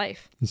of his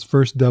life. His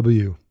first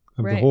W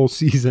of the whole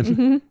season.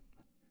 Mm-hmm.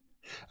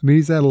 I mean,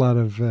 he's had a lot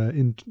of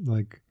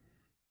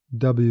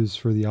W's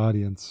for the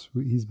audience.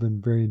 He's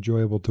been very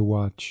enjoyable to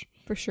watch.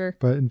 For sure.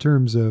 But in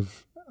terms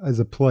of as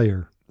a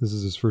player, this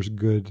is his first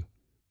good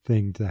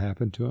thing to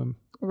happen to him.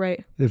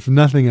 Right. If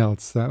nothing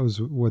else, that was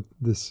what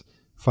this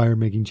fire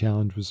making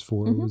challenge was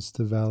for, was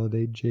to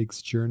validate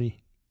Jake's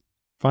journey.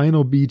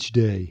 Final beach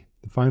day.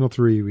 The final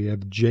three, we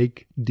have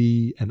Jake,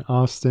 Dee, and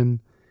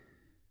Austin.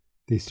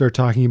 They start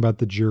talking about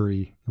the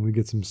jury, and we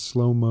get some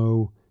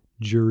slow-mo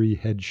jury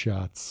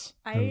headshots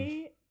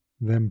of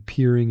them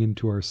peering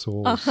into our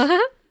souls.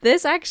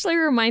 This actually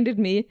reminded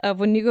me of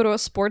when you go to a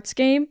sports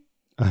game.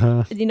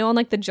 You know, on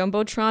like the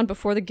Jumbotron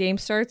before the game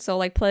starts, they'll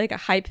like play like a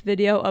hype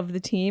video of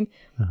the team,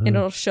 and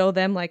it'll show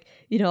them like,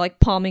 you know, like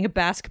palming a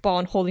basketball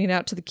and holding it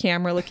out to the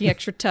camera, looking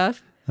extra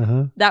tough.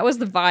 That was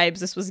the vibes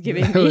this was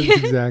giving me. That was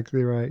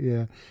exactly right.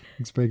 Yeah,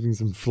 expecting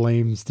some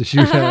flames to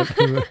shoot out.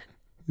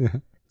 Yeah,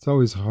 it's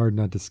always hard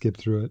not to skip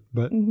through it,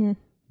 but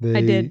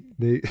I did.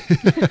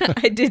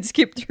 I did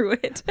skip through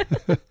it.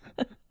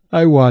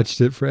 I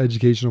watched it for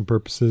educational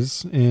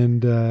purposes,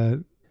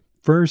 and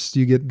first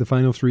you get the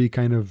final three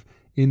kind of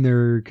in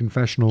their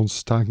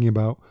confessionals talking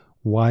about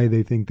why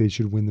they think they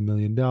should win the $1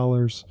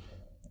 million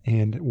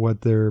and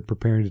what they're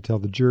preparing to tell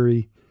the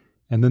jury.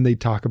 And then they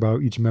talk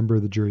about each member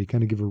of the jury,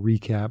 kind of give a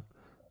recap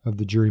of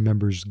the jury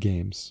members'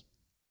 games.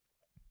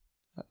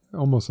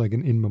 Almost like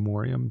an in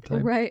memoriam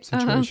type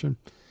situation.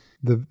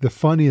 The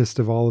funniest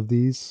of all of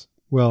these,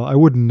 well, I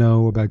wouldn't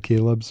know about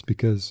Caleb's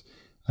because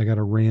I got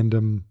a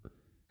random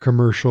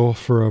commercial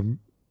for a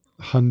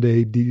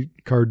Hyundai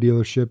car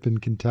dealership in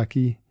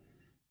Kentucky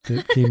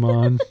that came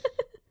on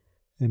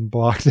and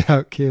blocked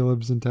out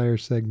Caleb's entire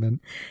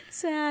segment.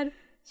 Sad.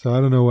 So I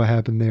don't know what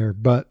happened there,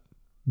 but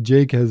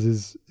Jake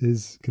has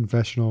his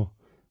confessional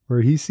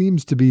where he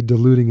seems to be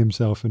deluding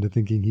himself into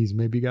thinking he's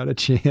maybe got a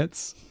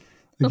chance.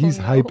 Like he's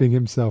hyping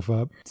himself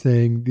up,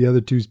 saying the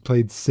other two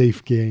played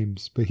safe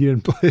games, but he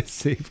didn't play a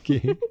safe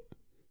game.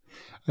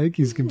 I think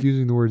he's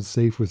confusing the word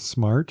safe with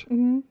smart.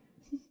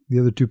 The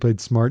other two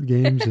played smart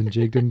games, and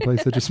Jake didn't play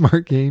such a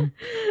smart game.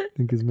 I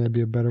think is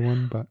maybe a better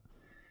one, but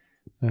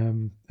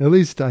at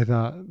least I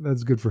thought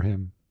that's good for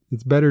him.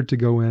 It's better to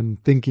go in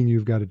thinking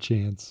you've got a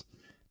chance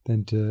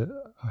than to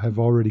have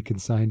already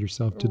consigned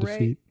yourself to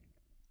defeat.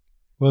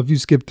 Well, if you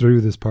skip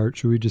through this part,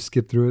 should we just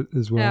skip through it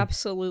as well?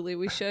 Absolutely,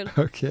 we should.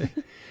 Okay.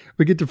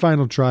 We get to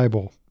final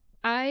tribal.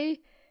 I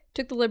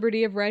took the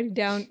liberty of writing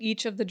down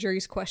each of the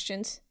jury's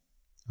questions.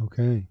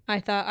 Okay. I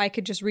thought I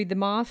could just read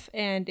them off,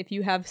 and if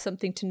you have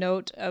something to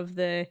note of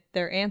their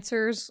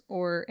answers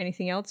or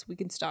anything else, we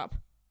can stop.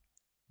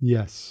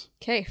 Yes.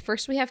 Okay,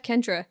 first we have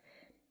Kendra.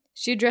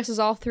 She addresses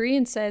all three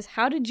and says,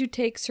 how did you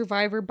take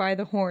Survivor by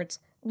the horns?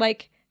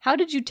 Like, how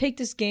did you take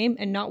this game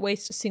and not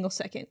waste a single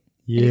second?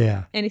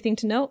 Yeah. Anything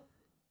to note?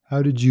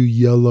 How did you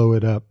yellow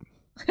it up?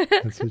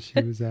 That's what she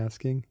was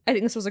asking. I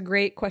think this was a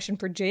great question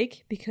for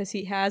Jake because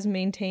he has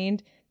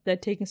maintained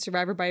that taking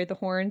Survivor by the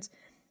horns.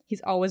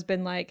 He's always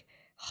been like,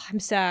 oh, I'm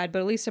sad, but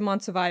at least I'm on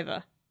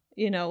Survivor.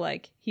 You know,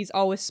 like he's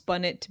always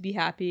spun it to be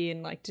happy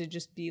and like to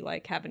just be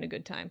like having a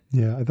good time.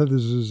 Yeah, I thought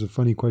this was a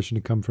funny question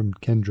to come from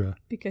Kendra.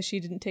 Because she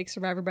didn't take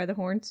Survivor by the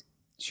horns?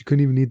 She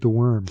couldn't even eat the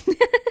worm.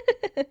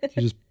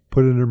 She just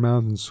put it in her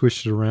mouth and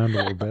swished it around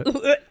a little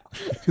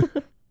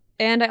bit.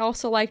 And I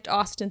also liked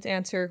Austin's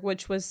answer,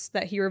 which was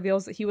that he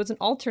reveals that he was an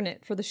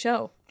alternate for the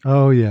show.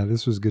 Oh, yeah.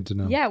 This was good to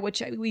know. Yeah, which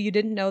you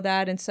didn't know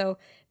that. And so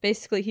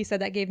basically he said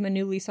that gave him a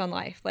new lease on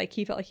life. Like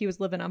he felt like he was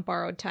living on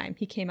borrowed time.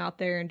 He came out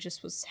there and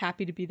just was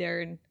happy to be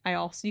there. And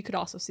you could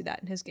also see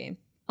that in his game.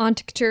 On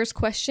to Katura's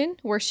question,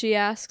 where she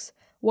asks,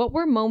 what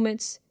were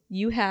moments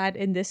you had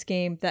in this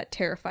game that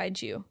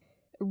terrified you?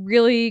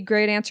 Really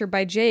great answer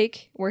by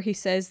Jake, where he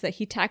says that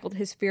he tackled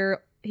his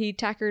fear.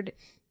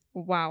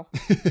 Wow.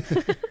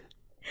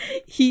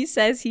 He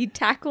says he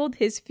tackled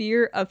his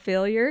fear of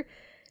failure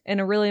in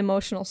a really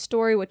emotional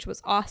story, which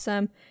was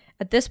awesome.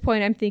 At this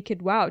point, I'm thinking,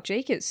 wow,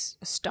 Jake is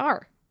a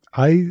star.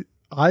 I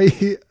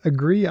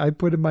agree. I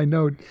put in my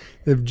note,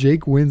 if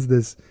Jake wins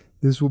this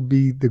will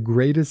be the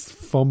greatest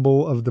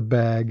fumble of the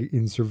bag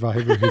in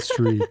Survivor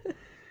history.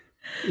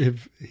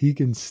 If he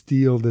can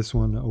steal this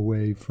one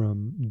away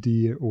from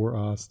Dee or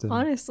Austin.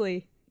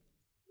 Honestly.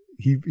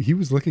 He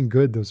was looking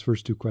good those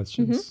first two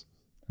questions. Mm-hmm.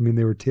 I mean,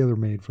 they were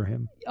tailor-made for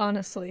him.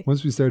 Honestly.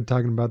 Once we started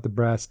talking about the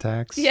brass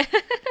tacks,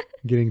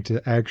 getting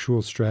to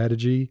actual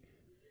strategy,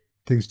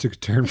 things took a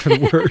turn for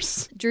the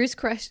worse.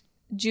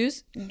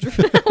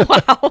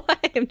 Wow,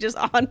 I am just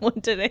on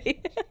one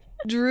today.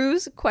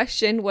 Drew's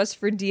question was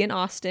for Dee and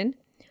Austin.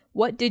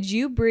 What did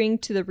you bring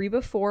to the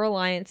Reba 4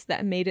 alliance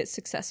that made it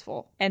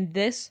successful? And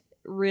this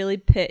really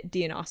pit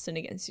Dee and Austin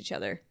against each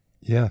other.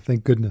 Yeah,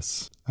 thank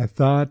goodness. I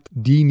thought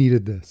Dee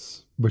needed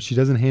this, but she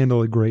doesn't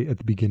handle it great at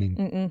the beginning.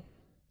 Mm-mm.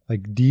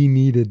 Like Dee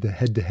needed the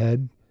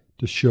head-to-head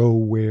to show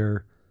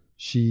where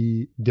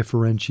she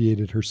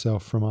differentiated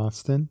herself from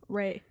Austin.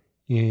 Right.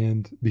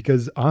 And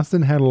because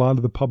Austin had a lot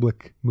of the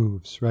public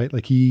moves, right?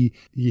 Like he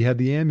had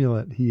the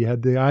amulet, he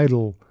had the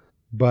idol,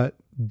 but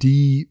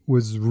Dee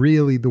was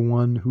really the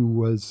one who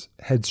was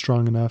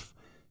headstrong enough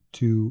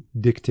to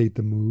dictate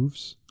the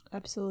moves.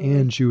 Absolutely.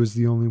 And she was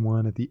the only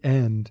one at the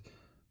end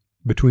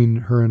between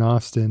her and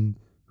Austin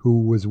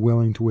who was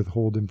willing to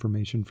withhold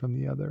information from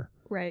the other.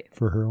 Right.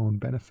 For her own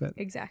benefit.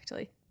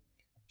 Exactly.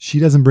 She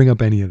doesn't bring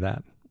up any of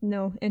that.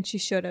 No, and she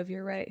should have.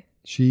 You're right.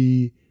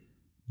 She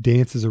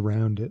dances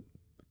around it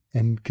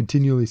and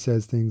continually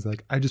says things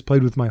like, I just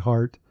played with my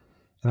heart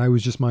and I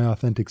was just my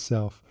authentic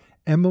self.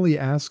 Emily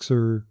asks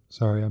her,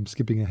 sorry, I'm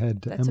skipping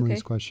ahead to That's Emily's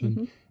okay. question.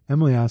 Mm-hmm.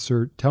 Emily asks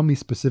her, tell me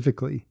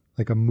specifically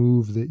like a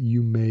move that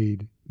you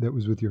made that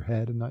was with your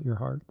head and not your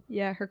heart.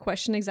 Yeah, her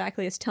question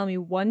exactly is, tell me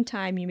one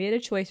time you made a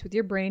choice with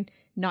your brain,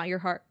 not your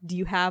heart. Do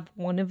you have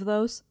one of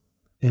those?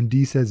 And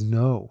Dee says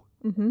no,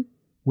 Mm-hmm.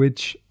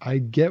 which I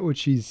get what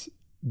she's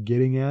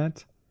getting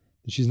at.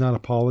 She's not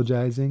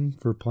apologizing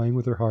for playing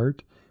with her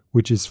heart,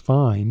 which is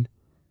fine.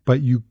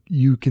 But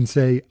you can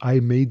say, I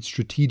made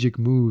strategic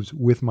moves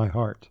with my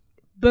heart.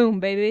 Boom,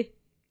 baby.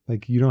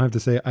 Like, you don't have to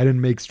say, I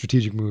didn't make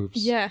strategic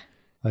moves. Yeah.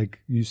 Like,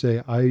 you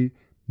say,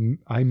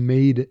 I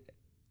made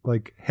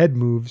like head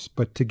moves,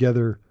 but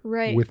together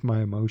Right. with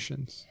my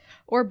emotions.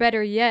 Or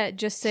better yet,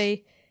 just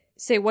say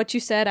what you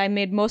said. I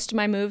made most of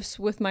my moves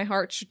with my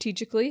heart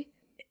strategically.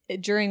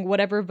 During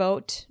whatever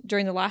vote,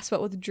 during the last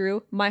vote with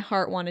Drew, my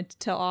heart wanted to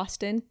tell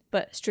Austin,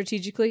 but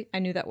strategically, I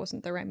knew that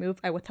wasn't the right move.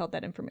 I withheld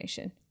that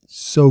information.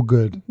 So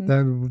good.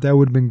 Mm-hmm. That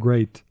would have been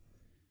great.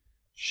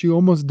 She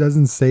almost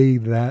doesn't say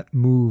that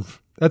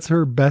move. That's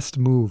her best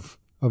move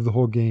of the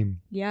whole game.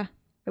 Yeah,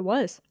 it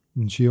was.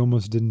 And she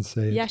almost didn't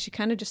say it. Yeah, she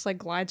kind of just like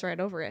glides right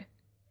over it.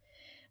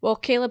 Well,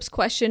 Caleb's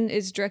question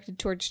is directed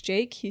towards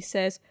Jake. He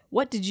says,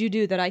 what did you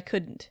do that I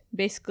couldn't?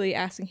 Basically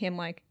asking him,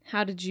 like,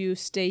 how did you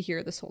stay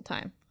here this whole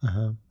time?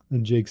 Uh-huh.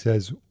 And Jake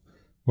says,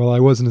 well, I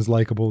wasn't as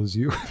likable as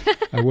you.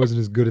 I wasn't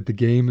as good at the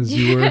game as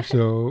you were,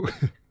 so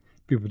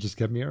people just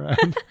kept me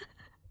around.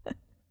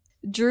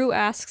 Drew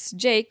asks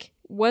Jake,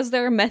 was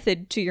there a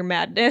method to your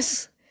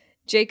madness?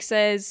 Jake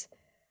says,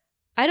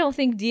 I don't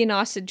think Dee and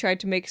Austin tried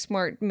to make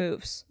smart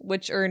moves,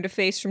 which earned a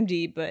face from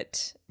Dee,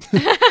 but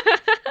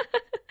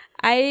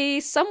I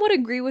somewhat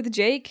agree with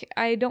Jake.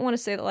 I don't want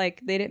to say that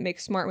like they didn't make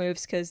smart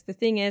moves, because the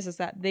thing is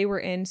that they were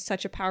in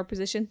such a power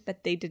position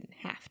that they didn't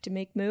have to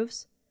make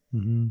moves.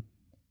 Mm-hmm.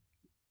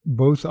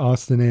 Both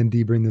Austin and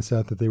Dee bring this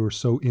out that they were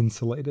so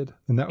insulated,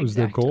 and that was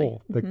Exactly. their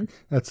goal. Like,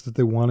 that's what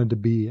they wanted to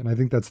be. And I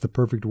think that's the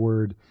perfect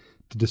word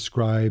to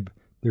describe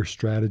their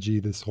strategy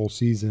this whole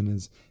season,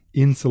 is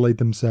insulate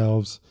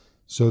themselves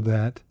so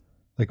that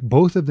like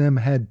both of them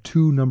had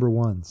 2 number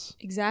ones.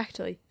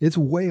 Exactly. It's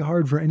way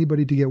hard for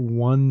anybody to get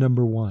 1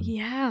 number 1.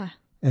 Yeah.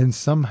 And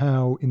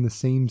somehow in the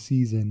same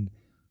season,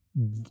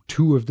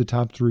 2 of the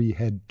top 3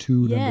 had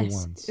 2 number Yes.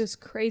 ones. It was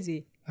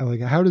crazy.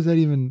 Like, how does that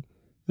even...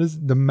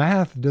 the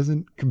math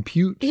doesn't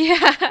compute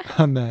Yeah.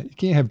 on that. You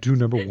can't have 2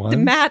 number 1s. The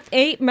math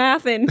ain't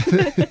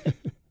mathin'.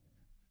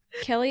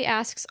 Kelly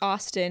asks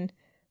Austin,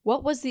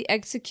 what was the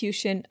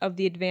execution of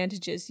the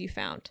advantages you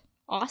found?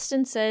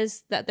 Austin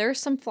says that there's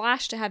some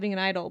flash to having an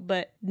idol,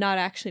 but not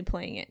actually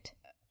playing it.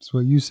 That's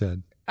what you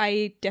said.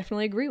 I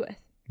definitely agree with.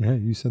 Yeah,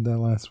 you said that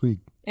last week.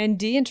 And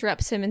Dee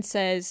interrupts him and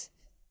says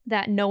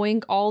that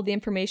knowing all the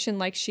information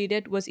like she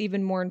did was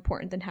even more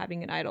important than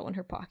having an idol in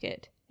her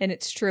pocket. And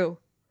it's true.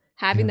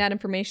 Having that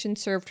information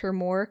served her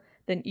more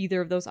than either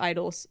of those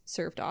idols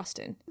served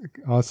Austin.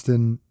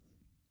 Austin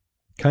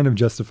kind of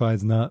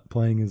justifies not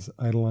playing his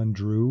idol on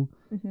Drew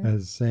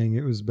as saying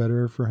it was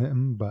better for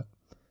him, but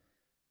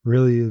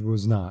really it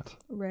was not.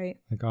 Right.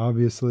 Like,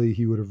 obviously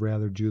he would have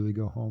rather Julie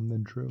go home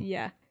than Drew.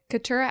 Yeah.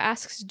 Katura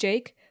asks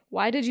Jake,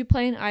 why did you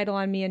play an idol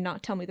on me and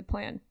not tell me the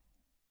plan?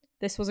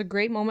 This was a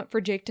great moment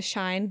for Jake to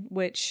shine,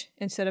 which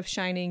instead of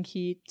shining,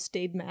 he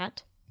stayed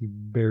matte. He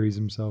buries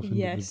himself into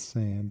the Yes.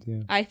 sand.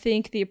 Yeah. I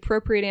think the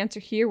appropriate answer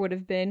here would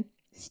have been,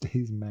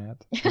 Stays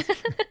matte.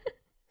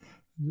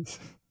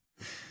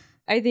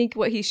 I think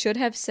what he should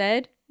have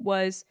said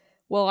was,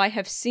 well, I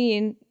have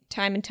seen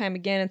time and time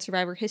again in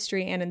Survivor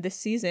history and in this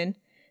season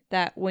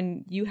that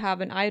when you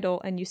have an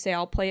idol and you say,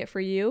 I'll play it for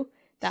you,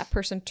 that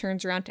person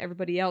turns around to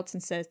everybody else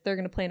and says, they're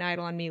going to play an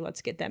idol on me.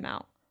 Let's get them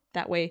out.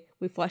 That way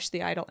we flush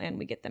the idol and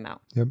we get them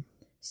out. Yep.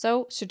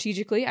 So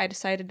strategically, I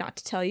decided not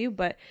to tell you,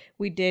 but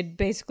we did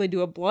basically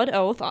do a blood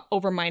oath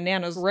over my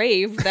Nana's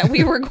grave that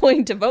we were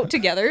going to vote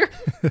together.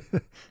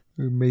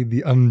 We made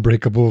the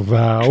unbreakable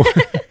vow.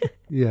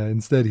 Yeah,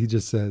 instead he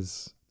just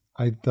says,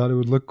 I thought it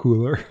would look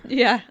cooler.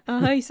 Yeah,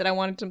 he said I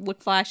wanted to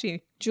look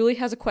flashy. Julie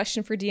has a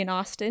question for Dee and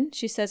Austin.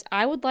 She says,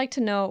 I would like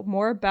to know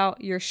more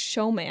about your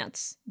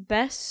showmance.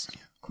 Best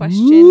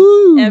question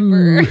Woo!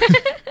 ever.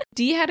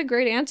 Dee had a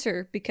great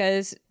answer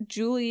because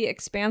Julie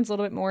expands a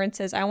little bit more and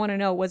says, I want to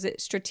know, was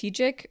it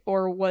strategic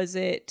or was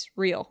it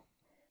real?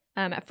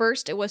 At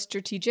first, it was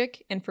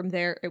strategic, and from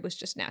there, it was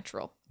just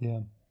natural.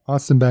 Yeah.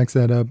 Austin backs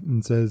that up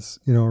and says,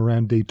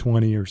 around day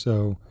 20 or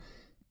so,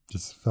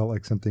 just felt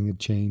like something had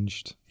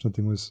changed.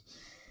 Something was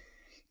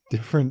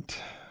different,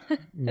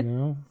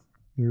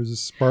 There was a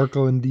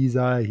sparkle in Dee's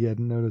eye he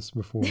hadn't noticed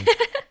before.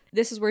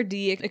 This is where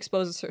Dee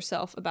exposes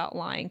herself about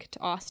lying to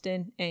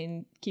Austin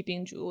and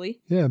keeping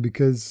Julie. Yeah,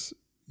 because,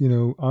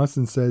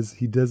 Austin says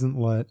he didn't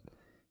let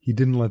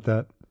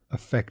that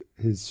affect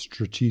his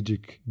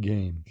strategic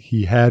game.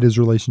 He had his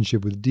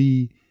relationship with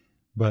Dee,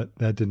 but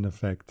that didn't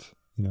affect,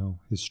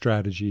 his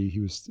strategy. He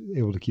was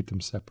able to keep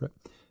them separate.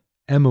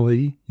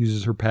 Emily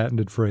uses her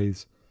patented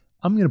phrase,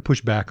 I'm going to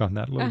push back on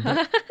that a little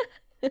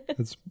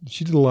bit.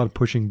 She did a lot of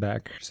pushing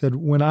back. She said,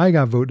 when I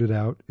got voted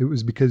out, it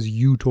was because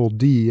you told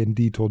Dee and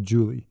Dee told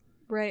Julie.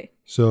 Right.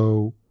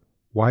 So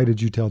why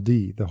did you tell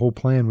Dee? The whole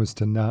plan was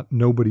to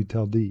nobody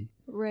tell Dee.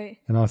 Right.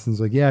 And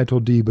Austin's like, yeah, I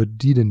told Dee, but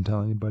Dee didn't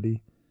tell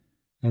anybody.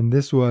 And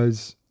this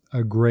was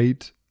a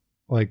great,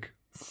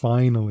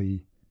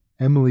 finally,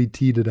 Emily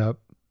teed it up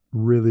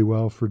really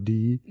well for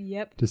Dee.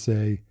 Yep. To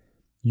say,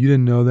 you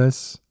didn't know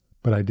this,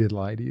 but I did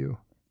lie to you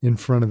in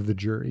front of the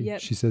jury.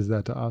 Yep. She says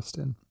that to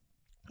Austin.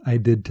 I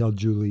did tell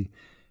Julie.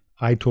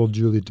 I told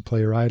Julie to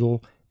play her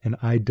idol, and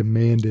I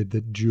demanded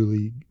that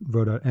Julie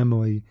vote out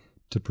Emily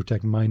to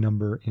protect my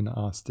number in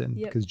Austin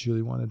because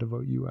Julie wanted to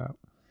vote you out.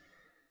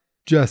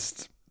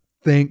 Just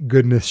thank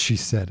goodness she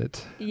said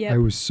it. Yep. I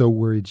was so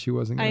worried she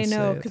wasn't going to say it.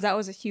 I know, because that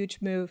was a huge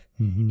move.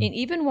 Mm-hmm. And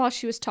even while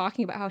she was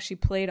talking about how she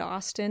played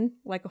Austin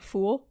like a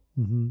fool,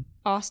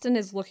 Austin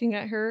is looking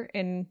at her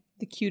in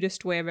the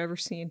cutest way I've ever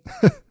seen.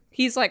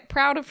 He's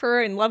proud of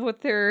her, in love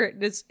with her.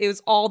 It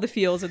was all the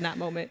feels in that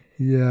moment.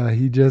 Yeah,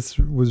 he just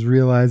was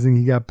realizing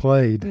he got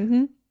played.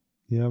 Mm-hmm.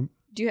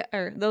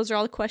 Yep. Those are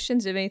all the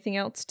questions. Do you have anything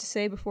else to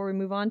say before we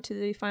move on to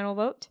the final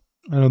vote?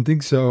 I don't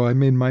think so. I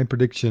made my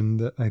prediction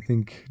that I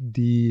think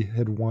Dee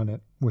had won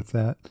it with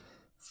that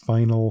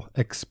final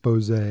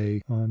expose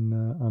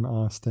on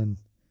Austin.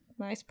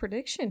 Nice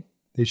prediction.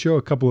 They show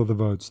a couple of the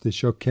votes. They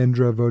show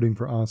Kendra voting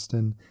for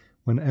Austin.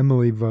 When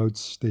Emily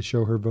votes, they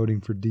show her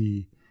voting for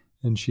Dee.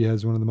 And she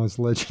has one of the most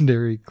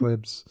legendary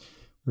clips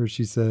where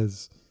she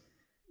says,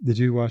 did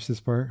you watch this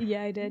part?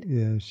 Yeah, I did.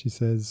 Yeah, she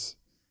says,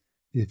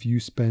 if you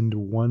spend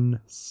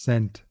 1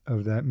 cent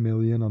of that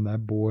million on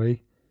that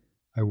boy,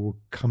 I will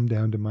come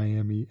down to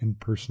Miami and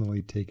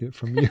personally take it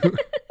from you.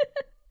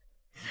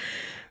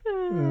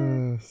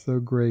 So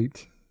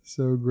great.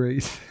 So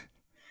great.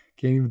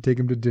 Can't even take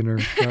him to dinner.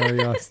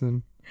 Sorry,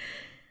 Austin.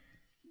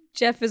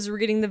 Jeff is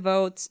reading the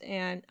votes,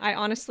 and I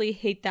honestly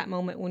hate that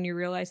moment when you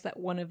realize that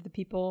one of the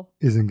people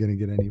isn't going to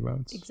get any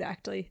votes.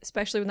 Exactly.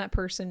 Especially when that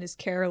person is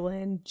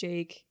Carolyn,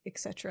 Jake,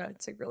 etc.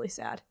 It's really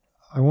sad.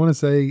 I want to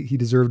say he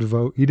deserved a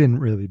vote. He didn't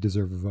really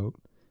deserve a vote,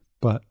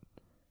 but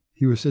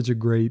he was such a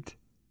great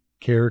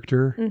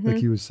character. Mm-hmm.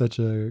 He was such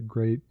a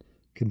great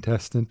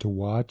contestant to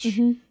watch.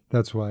 Mm-hmm.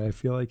 That's why I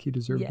feel like he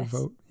deserved a Yes.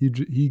 vote.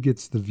 He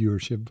gets the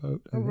viewership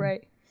vote. I think.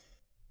 Right.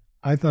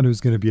 I thought it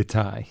was going to be a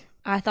tie.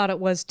 I thought it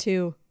was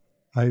too.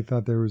 I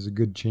thought there was a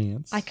good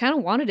chance. I kind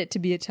of wanted it to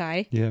be a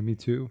tie. Yeah, me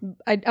too.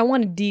 I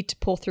wanted Dee to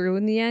pull through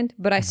in the end,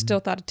 but I still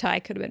thought a tie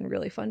could have been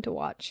really fun to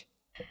watch.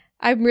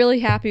 I'm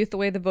really happy with the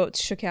way the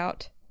votes shook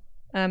out.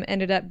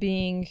 Ended up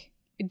being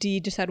Dee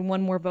just had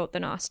one more vote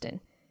than Austin.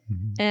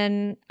 Mm-hmm.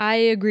 And I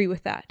agree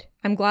with that.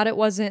 I'm glad it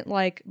wasn't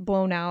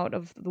blown out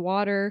of the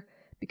water,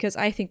 because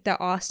I think that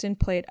Austin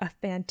played a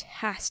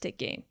fantastic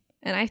game.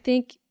 And I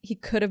think he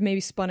could have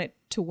maybe spun it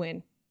to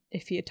win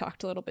if he had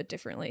talked a little bit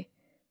differently.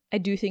 I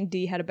do think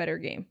Dee had a better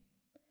game.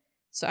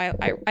 So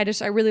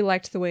I really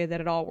liked the way that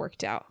it all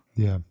worked out.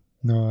 Yeah,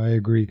 no, I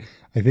agree.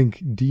 I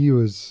think Dee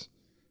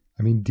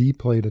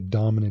played a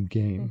dominant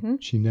game. Mm-hmm.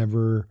 She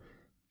never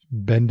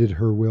bended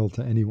her will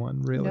to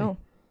anyone, really. No.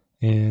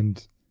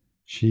 And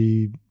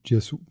she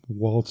just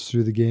waltzed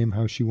through the game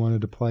how she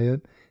wanted to play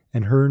it.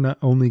 And her not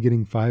only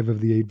getting 5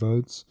 of the 8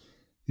 votes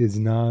is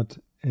not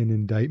an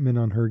indictment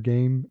on her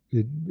game.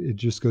 It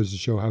just goes to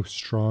show how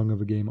strong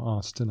of a game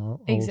Austin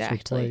also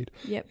played.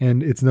 Yep.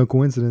 And it's no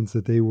coincidence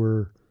that they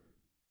were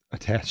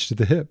attached to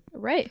the hip.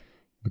 Right.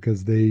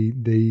 Because they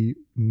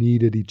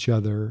needed each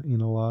other in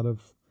a lot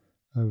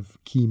of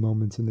key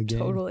moments in the game.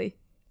 Totally.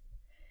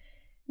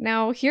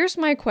 Now, here's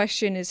my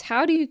question is,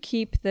 how do you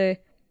keep the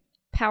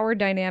power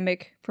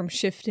dynamic from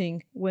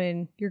shifting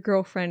when your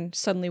girlfriend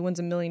suddenly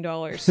wins $1 million?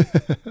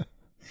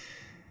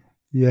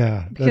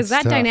 Yeah. Because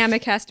that tough.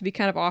 dynamic has to be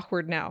kind of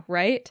awkward now,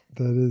 right?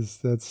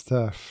 That's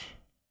tough.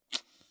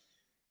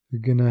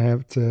 You're going to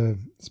have to,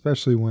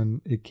 especially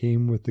when it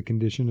came with the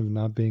condition of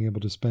not being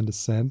able to spend a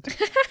cent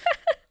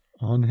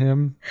on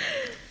him.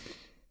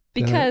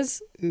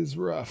 Because that is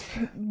rough.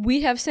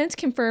 We have since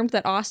confirmed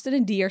that Austin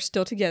and Dee are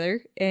still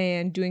together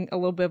and doing a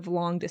little bit of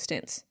long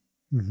distance.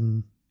 Mm-hmm.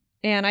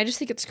 And I just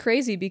think it's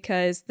crazy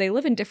because they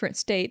live in different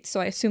states,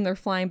 so I assume they're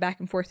flying back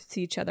and forth to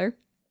see each other.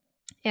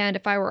 And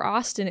if I were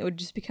Austin, it would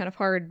just be kind of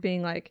hard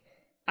being like,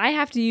 I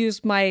have to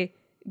use my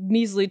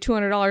measly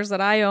 $200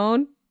 that I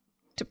own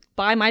to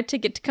buy my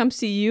ticket to come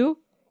see you.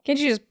 Can't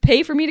you just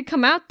pay for me to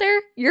come out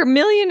there? You're a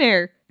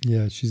millionaire.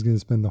 Yeah, she's going to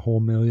spend the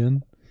whole $1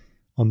 million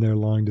on their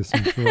long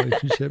distance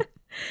relationship.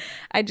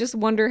 I just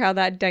wonder how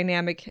that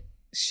dynamic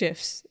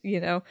shifts,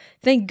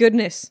 Thank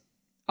goodness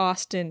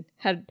Austin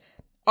had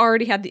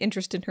already had the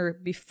interest in her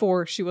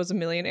before she was a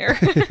millionaire.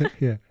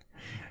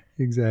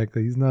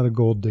 Exactly. He's not a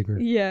gold digger.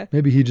 Yeah.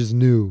 Maybe he just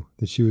knew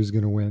that she was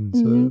going to win.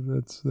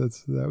 So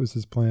that was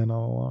his plan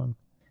all along.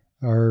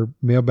 Our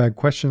mailbag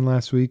question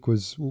last week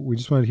was, we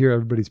just wanted to hear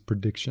everybody's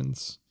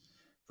predictions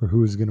for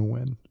who is going to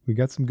win. We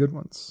got some good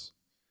ones.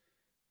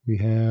 We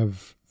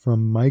have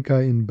from Micah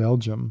in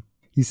Belgium.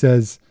 He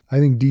says, I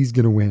think Dee's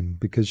going to win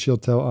because she'll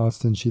tell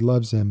Austin she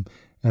loves him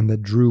and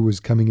that Drew was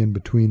coming in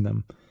between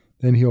them.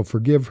 Then he'll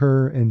forgive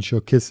her and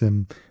she'll kiss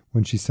him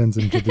when she sends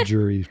him to the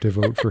jury to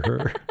vote for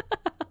her.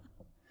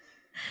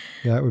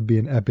 That would be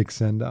an epic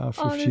send-off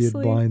if she had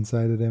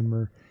blindsided him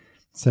or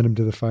sent him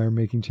to the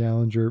fire-making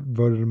challenge or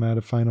voted him out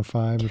of Final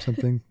Five or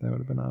something. That would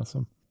have been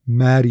awesome.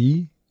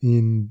 Maddie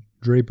in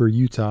Draper,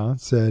 Utah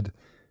said,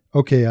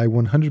 okay, I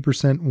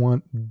 100%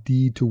 want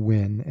Dee to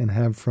win and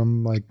have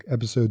from like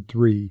episode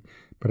 3,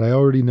 but I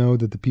already know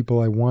that the people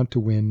I want to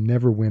win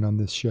never win on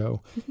this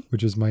show,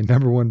 which is my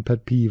number one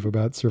pet peeve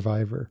about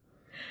Survivor.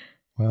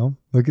 Well,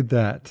 look at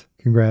that.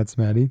 Congrats,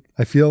 Maddie.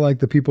 I feel like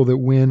the people that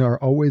win are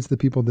always the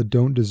people that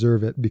don't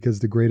deserve it because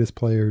the greatest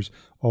players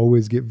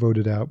always get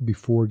voted out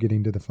before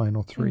getting to the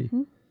final 3.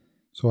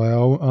 So I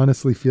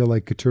honestly feel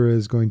like Keturah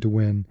is going to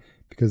win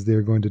because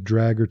they're going to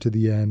drag her to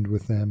the end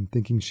with them,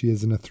 thinking she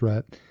isn't a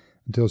threat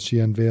until she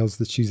unveils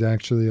that she's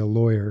actually a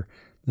lawyer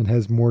and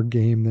has more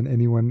game than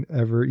anyone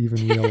ever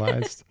even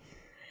realized.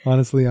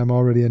 Honestly, I'm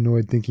already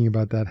annoyed thinking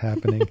about that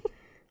happening.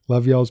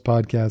 Love y'all's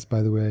podcast,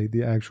 by the way,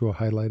 the actual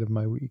highlight of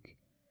my week.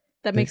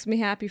 That makes me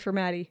happy for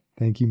Maddie.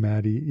 Thank you,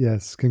 Maddie.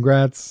 Yes,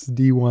 congrats,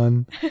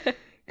 D1.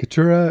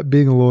 Keturah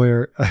being a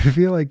lawyer, I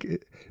feel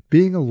like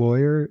being a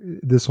lawyer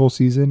this whole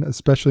season,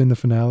 especially in the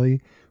finale,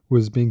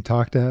 was being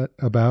talked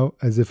about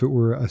as if it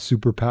were a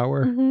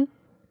superpower.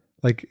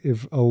 Like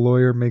if a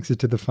lawyer makes it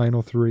to the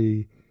final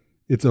 3,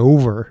 it's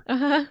over.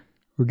 Well,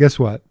 guess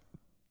what?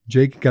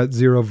 Jake got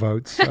 0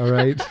 votes, all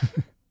right?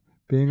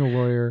 Being a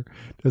lawyer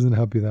doesn't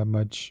help you that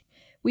much.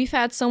 We've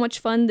had so much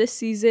fun this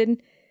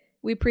season.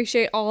 We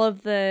appreciate all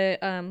of the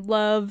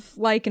love,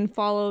 like, and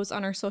follows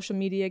on our social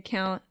media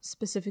account,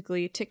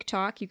 specifically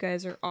TikTok. You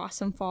guys are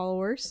awesome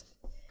followers.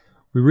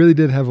 We really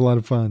did have a lot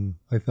of fun.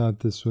 I thought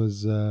this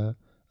was a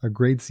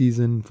great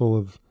season full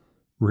of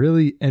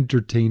really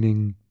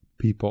entertaining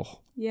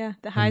people. Yeah,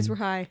 the highs were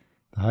high.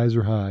 The highs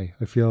were high.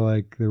 I feel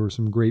like there were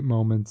some great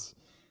moments.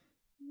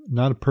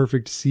 Not a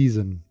perfect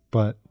season,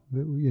 but,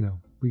 you know,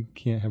 we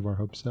can't have our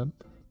hopes up.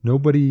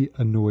 Nobody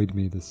annoyed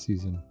me this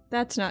season.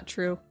 That's not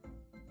true.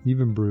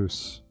 Even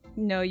Bruce.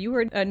 No, you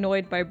were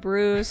annoyed by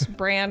Bruce,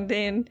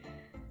 Brandon,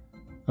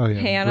 oh yeah,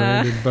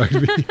 Hannah. Brandon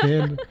bugged me.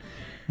 Hannah.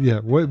 Yeah,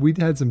 we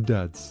had some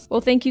duds.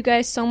 Well, thank you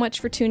guys so much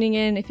for tuning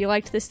in. If you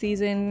liked this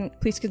season,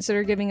 please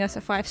consider giving us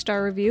a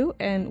 5-star review,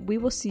 and we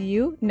will see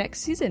you next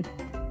season.